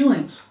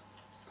 Feelings.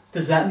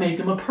 Does that make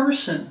him a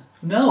person?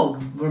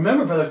 No.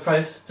 Remember, brother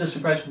Christ, sister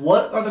Christ,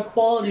 what are the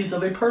qualities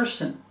of a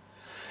person?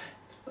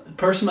 A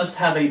person must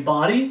have a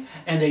body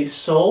and a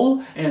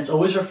soul, and it's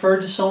always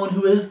referred to someone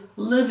who is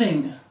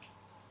living.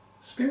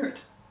 Spirit.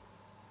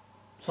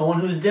 Someone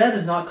who is dead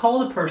is not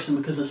called a person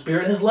because the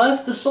spirit has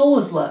left, the soul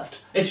has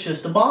left. It's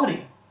just a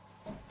body.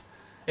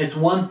 It's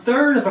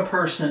 1/3 of a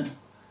person.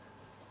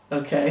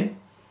 Okay?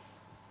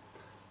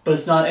 But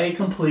it's not a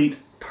complete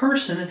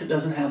person if it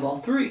doesn't have all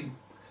three.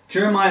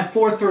 Jeremiah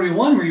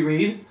 4:31 we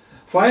read,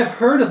 For I have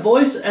heard a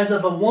voice as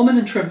of a woman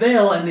in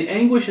travail, and the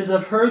anguish as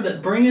of her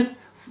that bringeth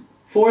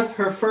forth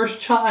her first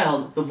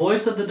child, the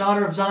voice of the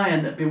daughter of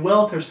Zion that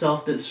bewaileth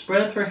herself, that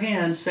spreadeth her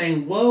hands,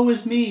 saying, Woe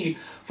is me,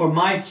 for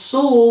my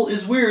soul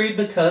is wearied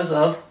because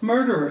of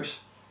murderers.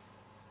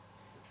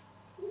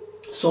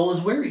 Soul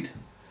is wearied.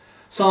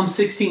 Psalm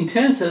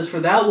 16:10 says, For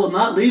thou wilt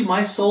not leave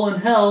my soul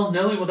in hell,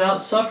 no, wilt thou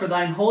suffer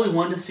thine Holy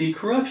One to see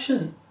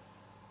corruption.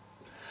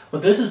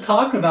 What this is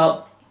talking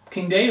about,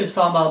 King David is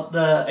talking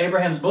about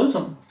Abraham's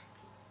bosom.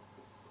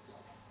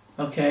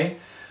 Okay?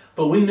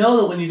 But we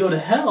know that when you go to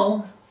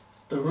hell,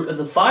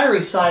 the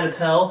fiery side of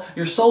hell,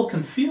 your soul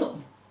can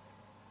feel.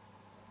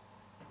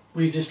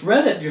 We just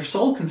read it. Your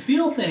soul can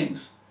feel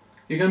things.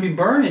 You're going to be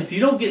burned. If you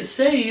don't get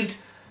saved,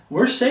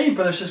 we're saved,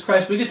 brothers and sisters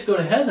Christ. We get to go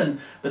to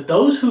heaven. But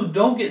those who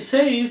don't get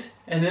saved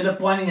and end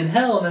up winding in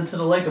hell and then to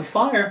the lake of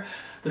fire,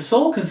 the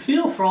soul can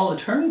feel for all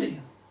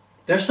eternity.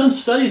 There's some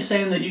studies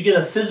saying that you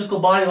get a physical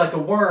body like a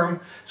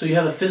worm, so you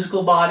have a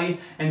physical body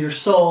and your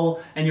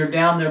soul, and you're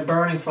down there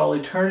burning for all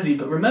eternity.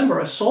 But remember,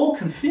 a soul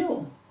can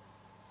feel.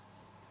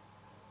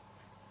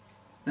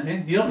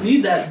 Okay? You don't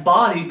need that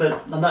body,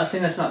 but I'm not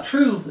saying that's not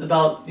true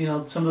about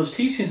some of those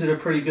teachings that are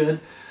pretty good.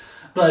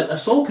 But a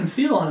soul can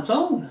feel on its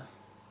own.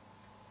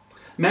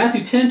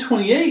 Matthew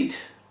 10:28.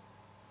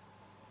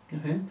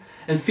 Okay?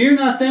 And fear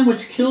not them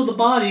which kill the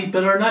body,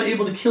 but are not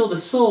able to kill the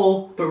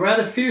soul, but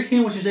rather fear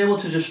him which is able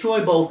to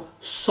destroy both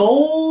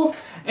soul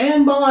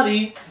and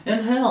body in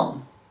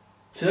hell.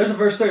 So there's a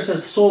verse there that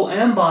says soul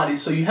and body.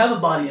 So you have a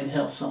body in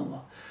hell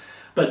somewhere.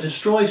 But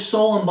destroy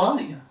soul and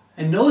body.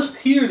 And notice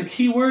here the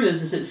key word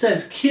is it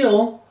says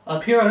kill.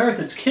 Up here on earth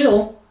it's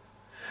kill.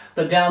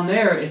 But down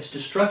there it's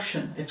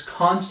destruction. It's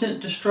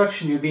constant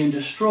destruction. You're being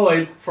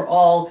destroyed for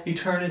all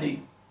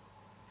eternity.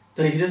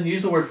 He doesn't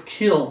use the word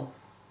kill.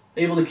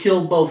 Able to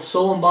kill both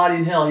soul and body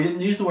in hell. He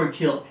didn't use the word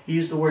kill. He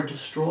used the word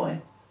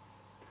destroy.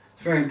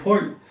 It's very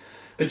important.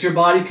 But your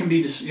body can be,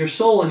 your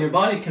soul and your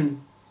body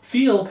can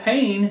feel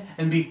pain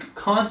and be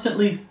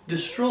constantly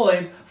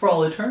destroyed for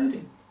all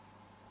eternity.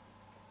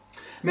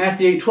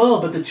 Matthew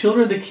 8:12, but the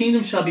children of the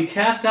kingdom shall be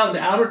cast out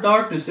into outer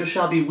darkness. There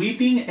shall be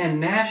weeping and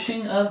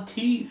gnashing of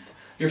teeth.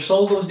 Your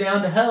soul goes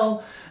down to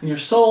hell, and your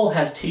soul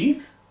has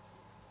teeth.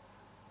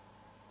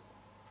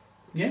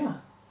 Yeah.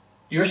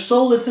 Your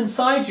soul that's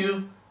inside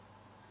you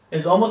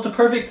is almost a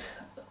perfect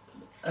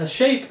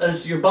shape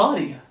as your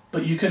body.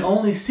 But you can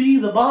only see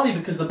the body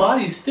because the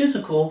body is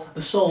physical,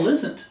 the soul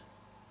isn't.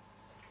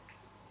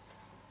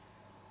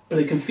 But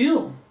it can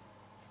feel.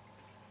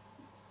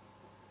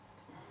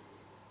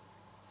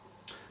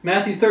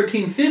 Matthew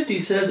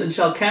 13:50 says, and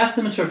shall cast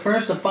them into a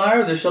furnace of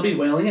fire, there shall be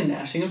wailing and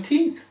gnashing of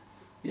teeth.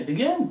 Yet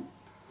again.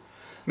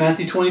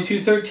 Matthew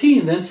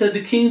 22:13, then said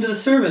the king to the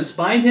servants,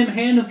 bind him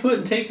hand and foot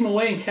and take him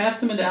away and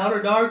cast him into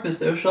outer darkness.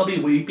 There shall be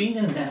weeping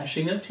and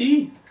gnashing of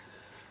teeth.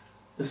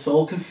 The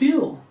soul can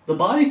feel. The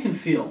body can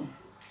feel.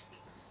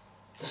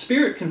 The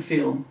spirit can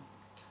feel.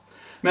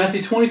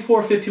 Matthew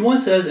 24:51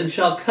 says, and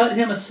shall cut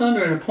him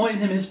asunder and appoint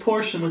him his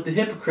portion with the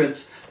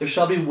hypocrites. There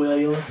shall be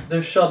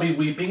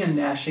weeping and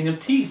gnashing of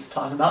teeth.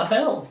 Talking about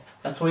hell.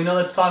 That's what we know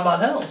that's talking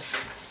about hell.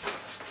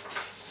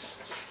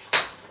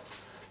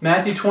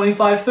 Matthew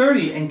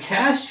 25:30, and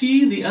cast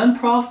ye the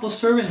unprofitable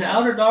servant into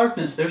outer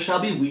darkness. There shall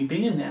be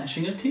weeping and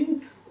gnashing of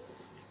teeth.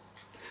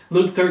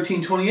 Luke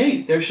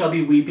 13:28, there shall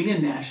be weeping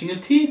and gnashing of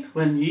teeth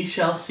when ye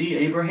shall see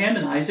Abraham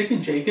and Isaac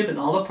and Jacob and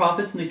all the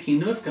prophets in the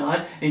kingdom of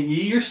God, and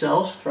ye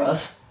yourselves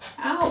thrust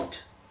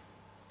out.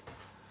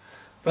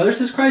 Brothers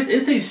and sisters in Christ,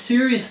 it's a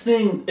serious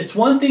thing. It's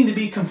one thing to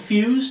be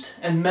confused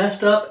and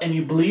messed up and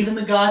you believe in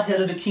the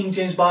Godhead of the King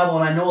James Bible,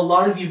 and I know a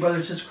lot of you, brothers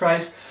and sisters in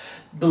Christ,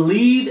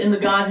 believe in the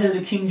Godhead of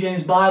the King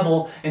James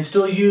Bible and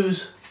still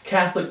use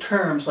Catholic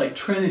terms like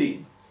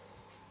Trinity.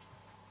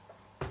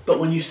 But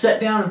when you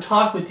sit down and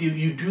talk with you,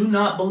 you do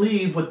not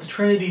believe what the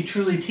Trinity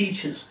truly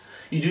teaches.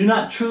 You do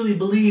not truly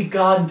believe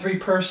God in three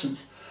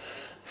persons.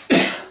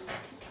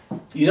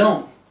 You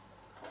don't.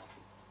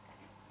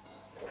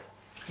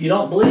 You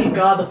don't believe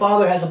God the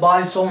Father has a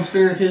body, soul, and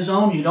spirit of His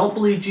own. You don't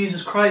believe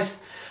Jesus Christ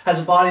has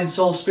a body and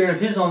soul, spirit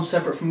of His own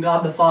separate from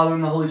God the Father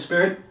and the Holy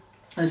Spirit.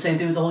 And the same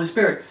thing with the Holy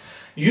Spirit.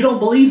 You don't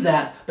believe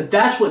that, but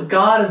that's what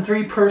God in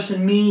three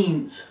person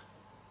means.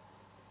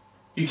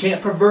 You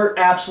can't pervert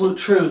absolute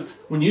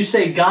truth. When you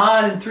say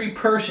God in three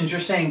persons,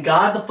 you're saying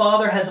God the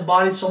Father has a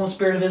body, soul, and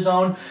spirit of His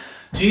own.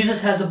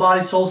 Jesus has a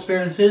body, soul,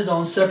 spirit of His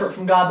own, separate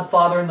from God the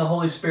Father and the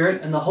Holy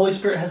Spirit. And the Holy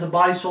Spirit has a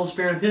body, soul,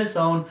 spirit of His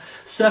own,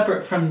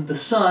 separate from the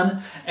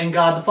Son and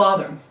God the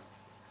Father.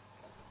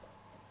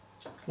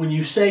 When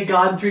you say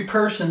God in three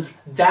persons,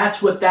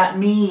 that's what that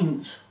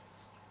means.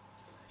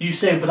 You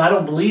say, but I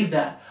don't believe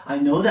that. I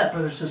know that,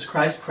 brothers and sisters in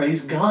Christ.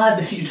 Praise God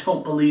that you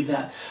don't believe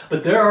that.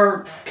 But there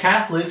are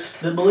Catholics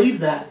that believe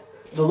that.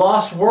 The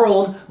lost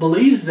world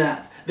believes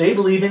that. They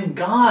believe in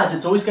gods.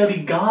 It's always got to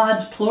be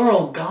gods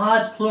plural.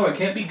 Gods plural. It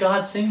can't be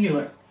God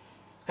singular. It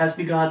has to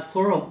be gods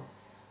plural.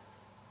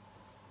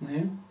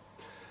 Okay?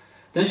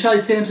 Then shall he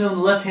say unto them on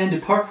the left hand,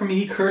 depart from me,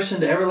 ye cursed,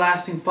 into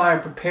everlasting fire,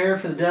 prepare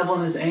for the devil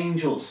and his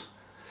angels.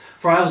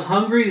 For I was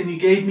hungry, and ye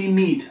gave me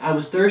meat. I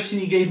was thirsty,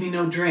 and ye gave me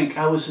no drink.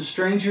 I was a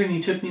stranger, and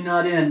ye took me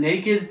not in.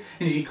 Naked,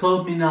 and ye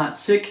clothed me not.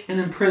 Sick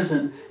and in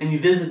prison, and ye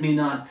visited me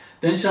not.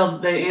 Then shall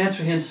they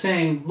answer him,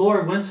 saying,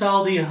 Lord, when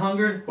saw thee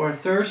hungered, or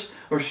athirst,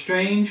 or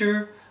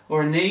stranger,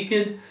 or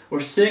naked,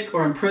 or sick,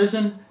 or in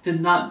prison,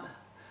 did not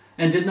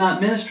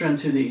minister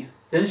unto thee?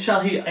 Then shall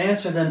he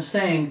answer them,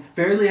 saying,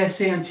 Verily I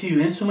say unto you,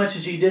 insomuch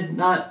as ye did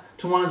not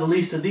to one of the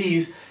least of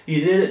these,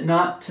 ye did it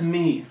not to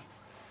me.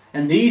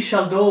 And these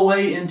shall go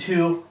away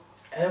into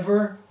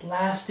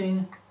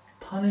everlasting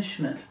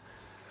punishment.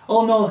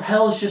 Oh no,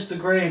 hell is just a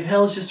grave.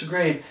 Hell is just a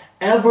grave.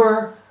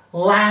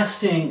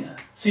 Everlasting.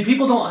 See,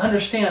 people don't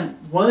understand.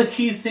 One of the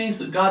key things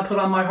that God put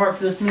on my heart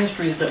for this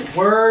ministry is that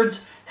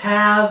words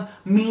have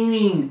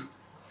meaning.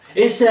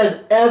 It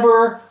says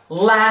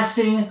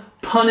everlasting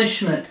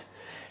punishment.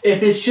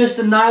 If it's just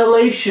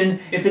annihilation,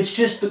 if it's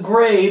just the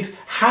grave,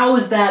 how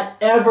is that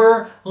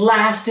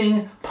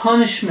everlasting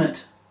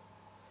punishment?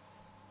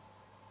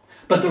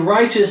 But the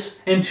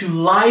righteous into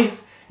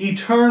life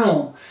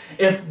eternal.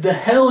 If the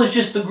hell is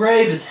just the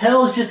grave, if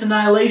hell is just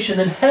annihilation,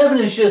 then heaven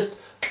is just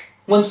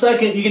 1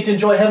 second. You get to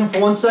enjoy heaven for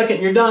 1 second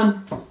and you're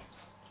done.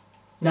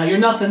 Now you're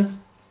nothing.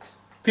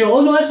 People,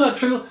 oh no, that's not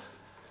true.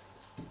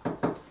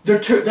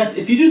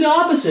 If you do the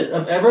opposite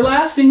of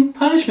everlasting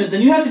punishment,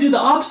 then you have to do the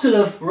opposite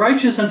of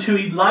righteous unto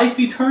life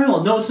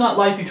eternal. No, it's not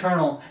life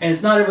eternal, and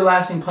it's not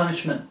everlasting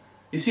punishment.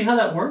 You see how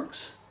that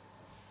works?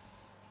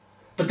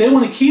 But they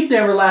want to keep the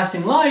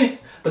everlasting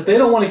life, but they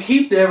don't want to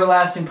keep the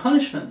everlasting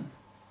punishment.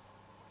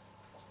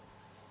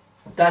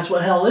 That's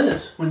what hell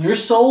is. When your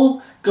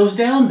soul goes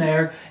down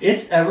there,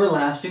 it's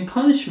everlasting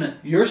punishment.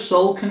 Your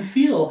soul can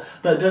feel,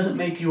 but it doesn't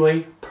make you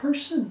a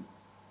person.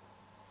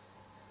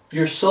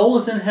 Your soul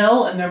is in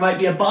hell, and there might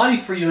be a body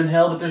for you in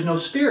hell, but there's no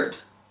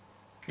spirit.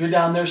 You're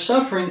down there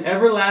suffering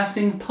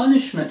everlasting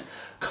punishment,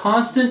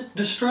 constant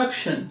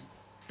destruction,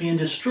 being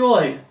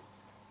destroyed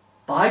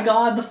by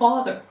God the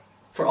Father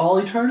for all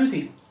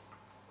eternity.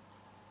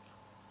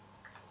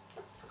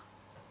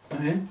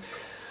 Okay.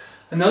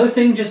 Another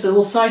thing, just a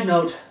little side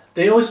note,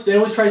 they always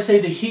try to say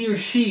the he or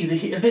she.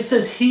 If it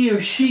says he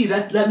or she,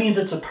 that means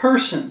it's a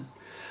person.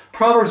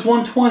 Proverbs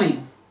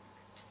 1:20.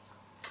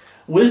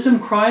 Wisdom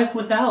crieth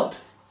without.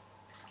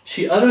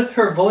 She uttereth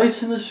her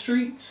voice in the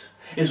streets.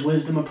 Is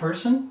wisdom a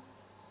person?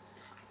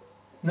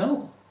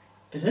 No,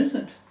 it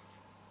isn't.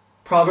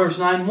 Proverbs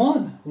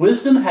 9:1.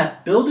 Wisdom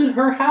hath builded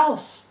her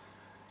house.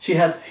 She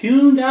hath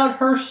hewn out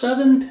her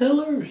 7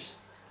 pillars.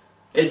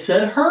 It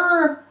said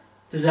her.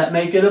 Does that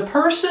make it a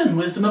person?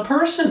 Wisdom a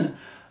person?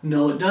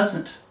 No, it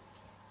doesn't.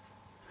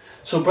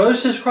 So,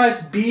 brothers and sisters in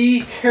Christ,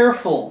 be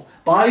careful.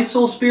 Body,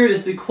 soul, spirit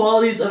is the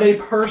qualities of a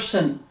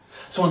person.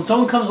 So when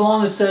someone comes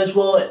along and says,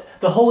 well,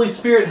 the Holy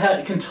Spirit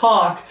can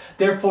talk,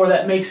 therefore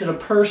that makes it a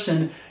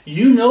person,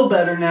 you know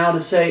better now to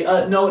say,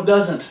 no, it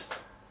doesn't.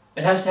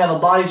 It has to have a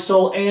body,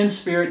 soul, and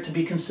spirit to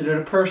be considered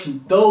a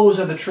person. Those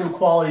are the true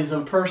qualities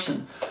of a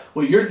person.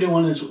 What you're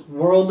doing is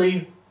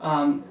worldly,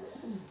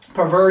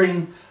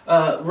 perverting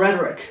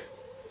rhetoric.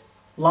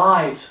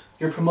 Lies.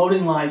 You're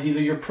promoting lies.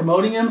 Either you're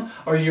promoting them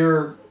or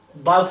the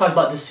Bible talks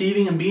about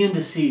deceiving and being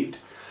deceived.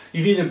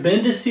 You've either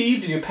been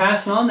deceived or you're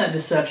passing on that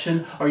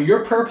deception, or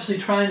you're purposely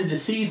trying to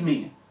deceive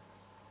me.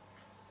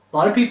 A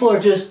lot of people are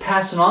just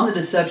passing on the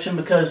deception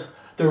because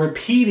they're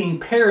repeating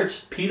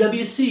parrots,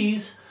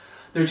 PWCs.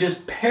 They're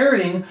just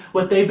parroting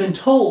what they've been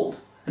told.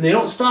 And they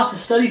don't stop to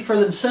study for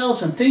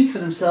themselves and think for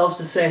themselves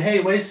to say, hey,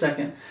 wait a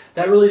second,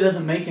 that really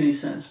doesn't make any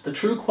sense. The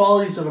true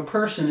qualities of a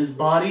person is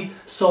body,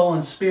 soul,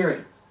 and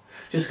spirit.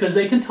 Just because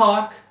they can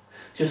talk,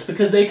 just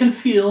because they can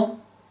feel,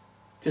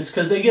 just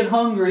because they get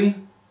hungry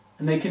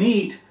and they can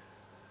eat,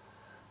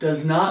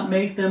 does not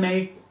make them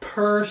a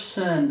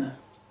person.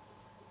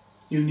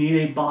 You need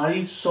a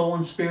body, soul,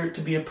 and spirit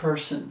to be a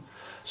person.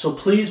 So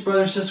please,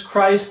 brothers and sisters in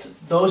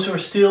Christ, those who are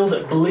still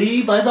that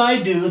believe as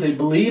I do, they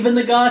believe in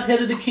the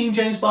Godhead of the King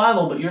James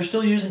Bible, but you're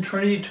still using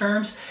Trinity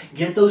terms,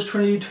 get those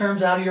Trinity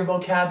terms out of your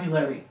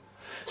vocabulary.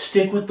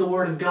 Stick with the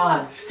Word of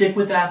God. Stick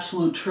with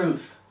absolute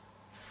truth.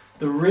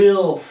 The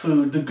real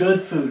food, the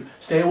good food.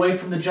 Stay away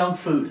from the junk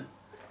food.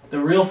 The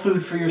real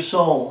food for your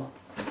soul.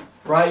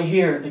 Right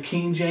here, the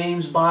King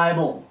James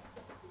Bible.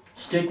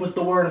 Stick with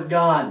the Word of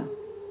God.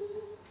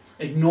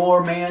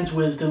 Ignore man's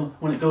wisdom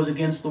when it goes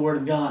against the Word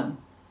of God.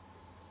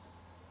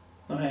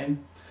 Okay?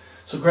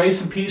 So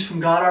grace and peace from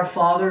God our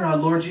Father and our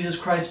Lord Jesus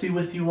Christ be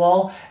with you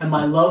all, and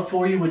my love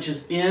for you which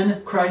is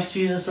in Christ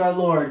Jesus our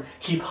Lord.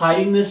 Keep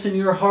hiding this in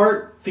your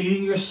heart,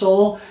 feeding your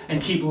soul,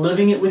 and keep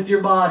living it with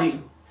your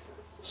body.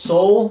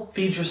 Soul,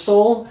 feed your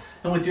soul,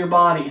 and with your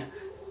body.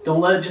 Don't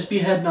let it just be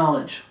head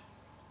knowledge.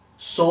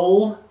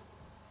 Soul,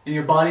 and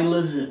your body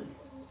lives it.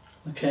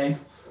 Okay?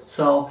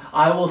 So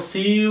I will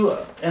see you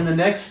in the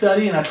next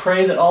study, and I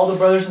pray that all the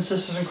brothers and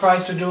sisters in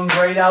Christ are doing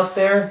great out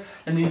there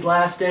in these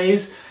last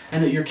days,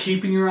 and that you're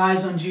keeping your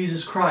eyes on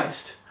Jesus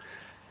Christ.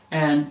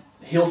 And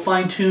He'll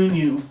fine-tune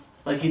you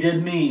like He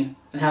did me,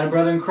 and had a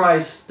brother in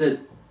Christ that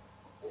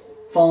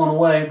fallen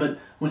away, but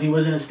when he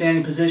was in a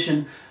standing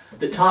position,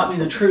 that taught me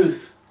the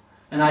truth.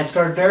 And I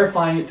started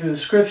verifying it through the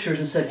Scriptures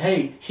and said,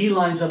 hey, he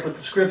lines up with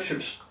the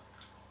Scriptures.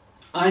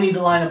 I need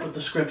to line up with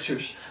the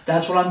Scriptures.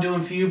 That's what I'm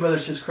doing for you,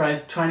 brothers and sisters in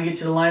Christ, trying to get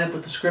you to line up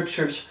with the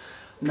Scriptures,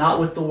 not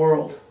with the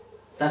world.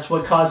 That's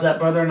what caused that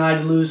brother and I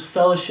to lose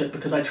fellowship,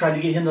 because I tried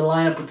to get him to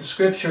line up with the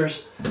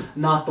Scriptures,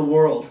 not the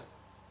world.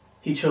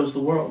 He chose the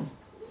world.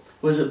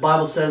 What is it? The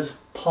Bible says,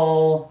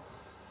 Paul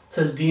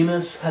says,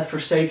 Demas hath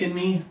forsaken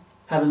me,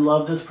 having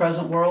loved this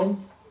present world,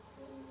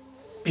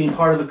 being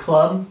part of a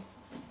club,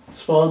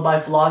 spoiled by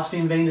philosophy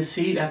and vain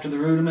deceit, after the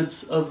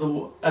rudiments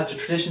of after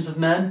traditions of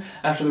men,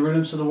 after the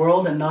rudiments of the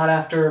world, and not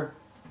after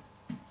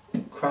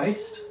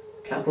Christ,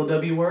 capital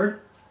W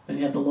word. Then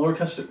you have the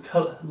lowercase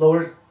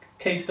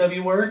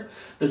w word.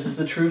 This is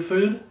the true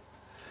food.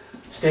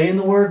 Stay in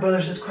the Word,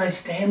 brothers and sisters in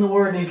Christ. Stay in the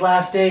Word in these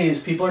last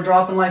days. People are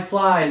dropping like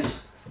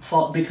flies,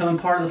 becoming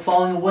part of the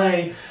falling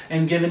away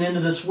and giving into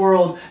this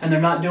world, and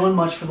they're not doing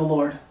much for the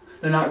Lord.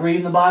 They're not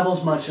reading the Bible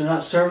as much. They're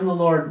not serving the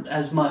Lord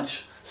as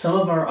much. Some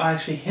of them are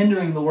actually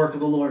hindering the work of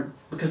the Lord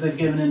because they've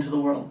given into the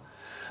world.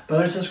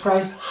 Brothers and sisters in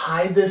Christ,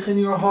 hide this in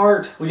your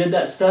heart. We did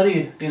that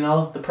study,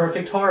 the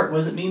perfect heart. What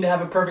does it mean to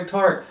have a perfect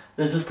heart?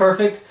 This is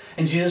perfect,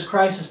 and Jesus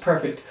Christ is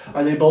perfect.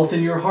 Are they both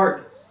in your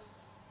heart?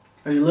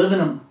 Are you living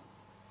them?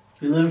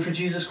 You're living for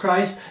Jesus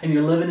Christ, and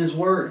you're living His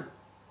Word.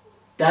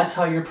 That's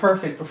how you're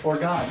perfect before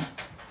God.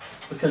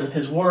 Because of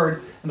His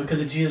Word, and because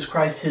of Jesus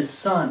Christ, His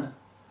Son,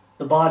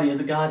 the body of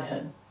the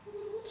Godhead.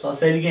 So I'll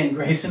say it again.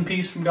 Grace and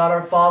peace from God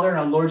our Father and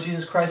our Lord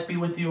Jesus Christ be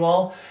with you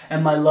all,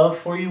 and my love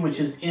for you which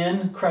is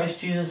in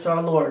Christ Jesus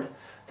our Lord.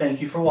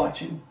 Thank you for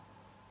watching.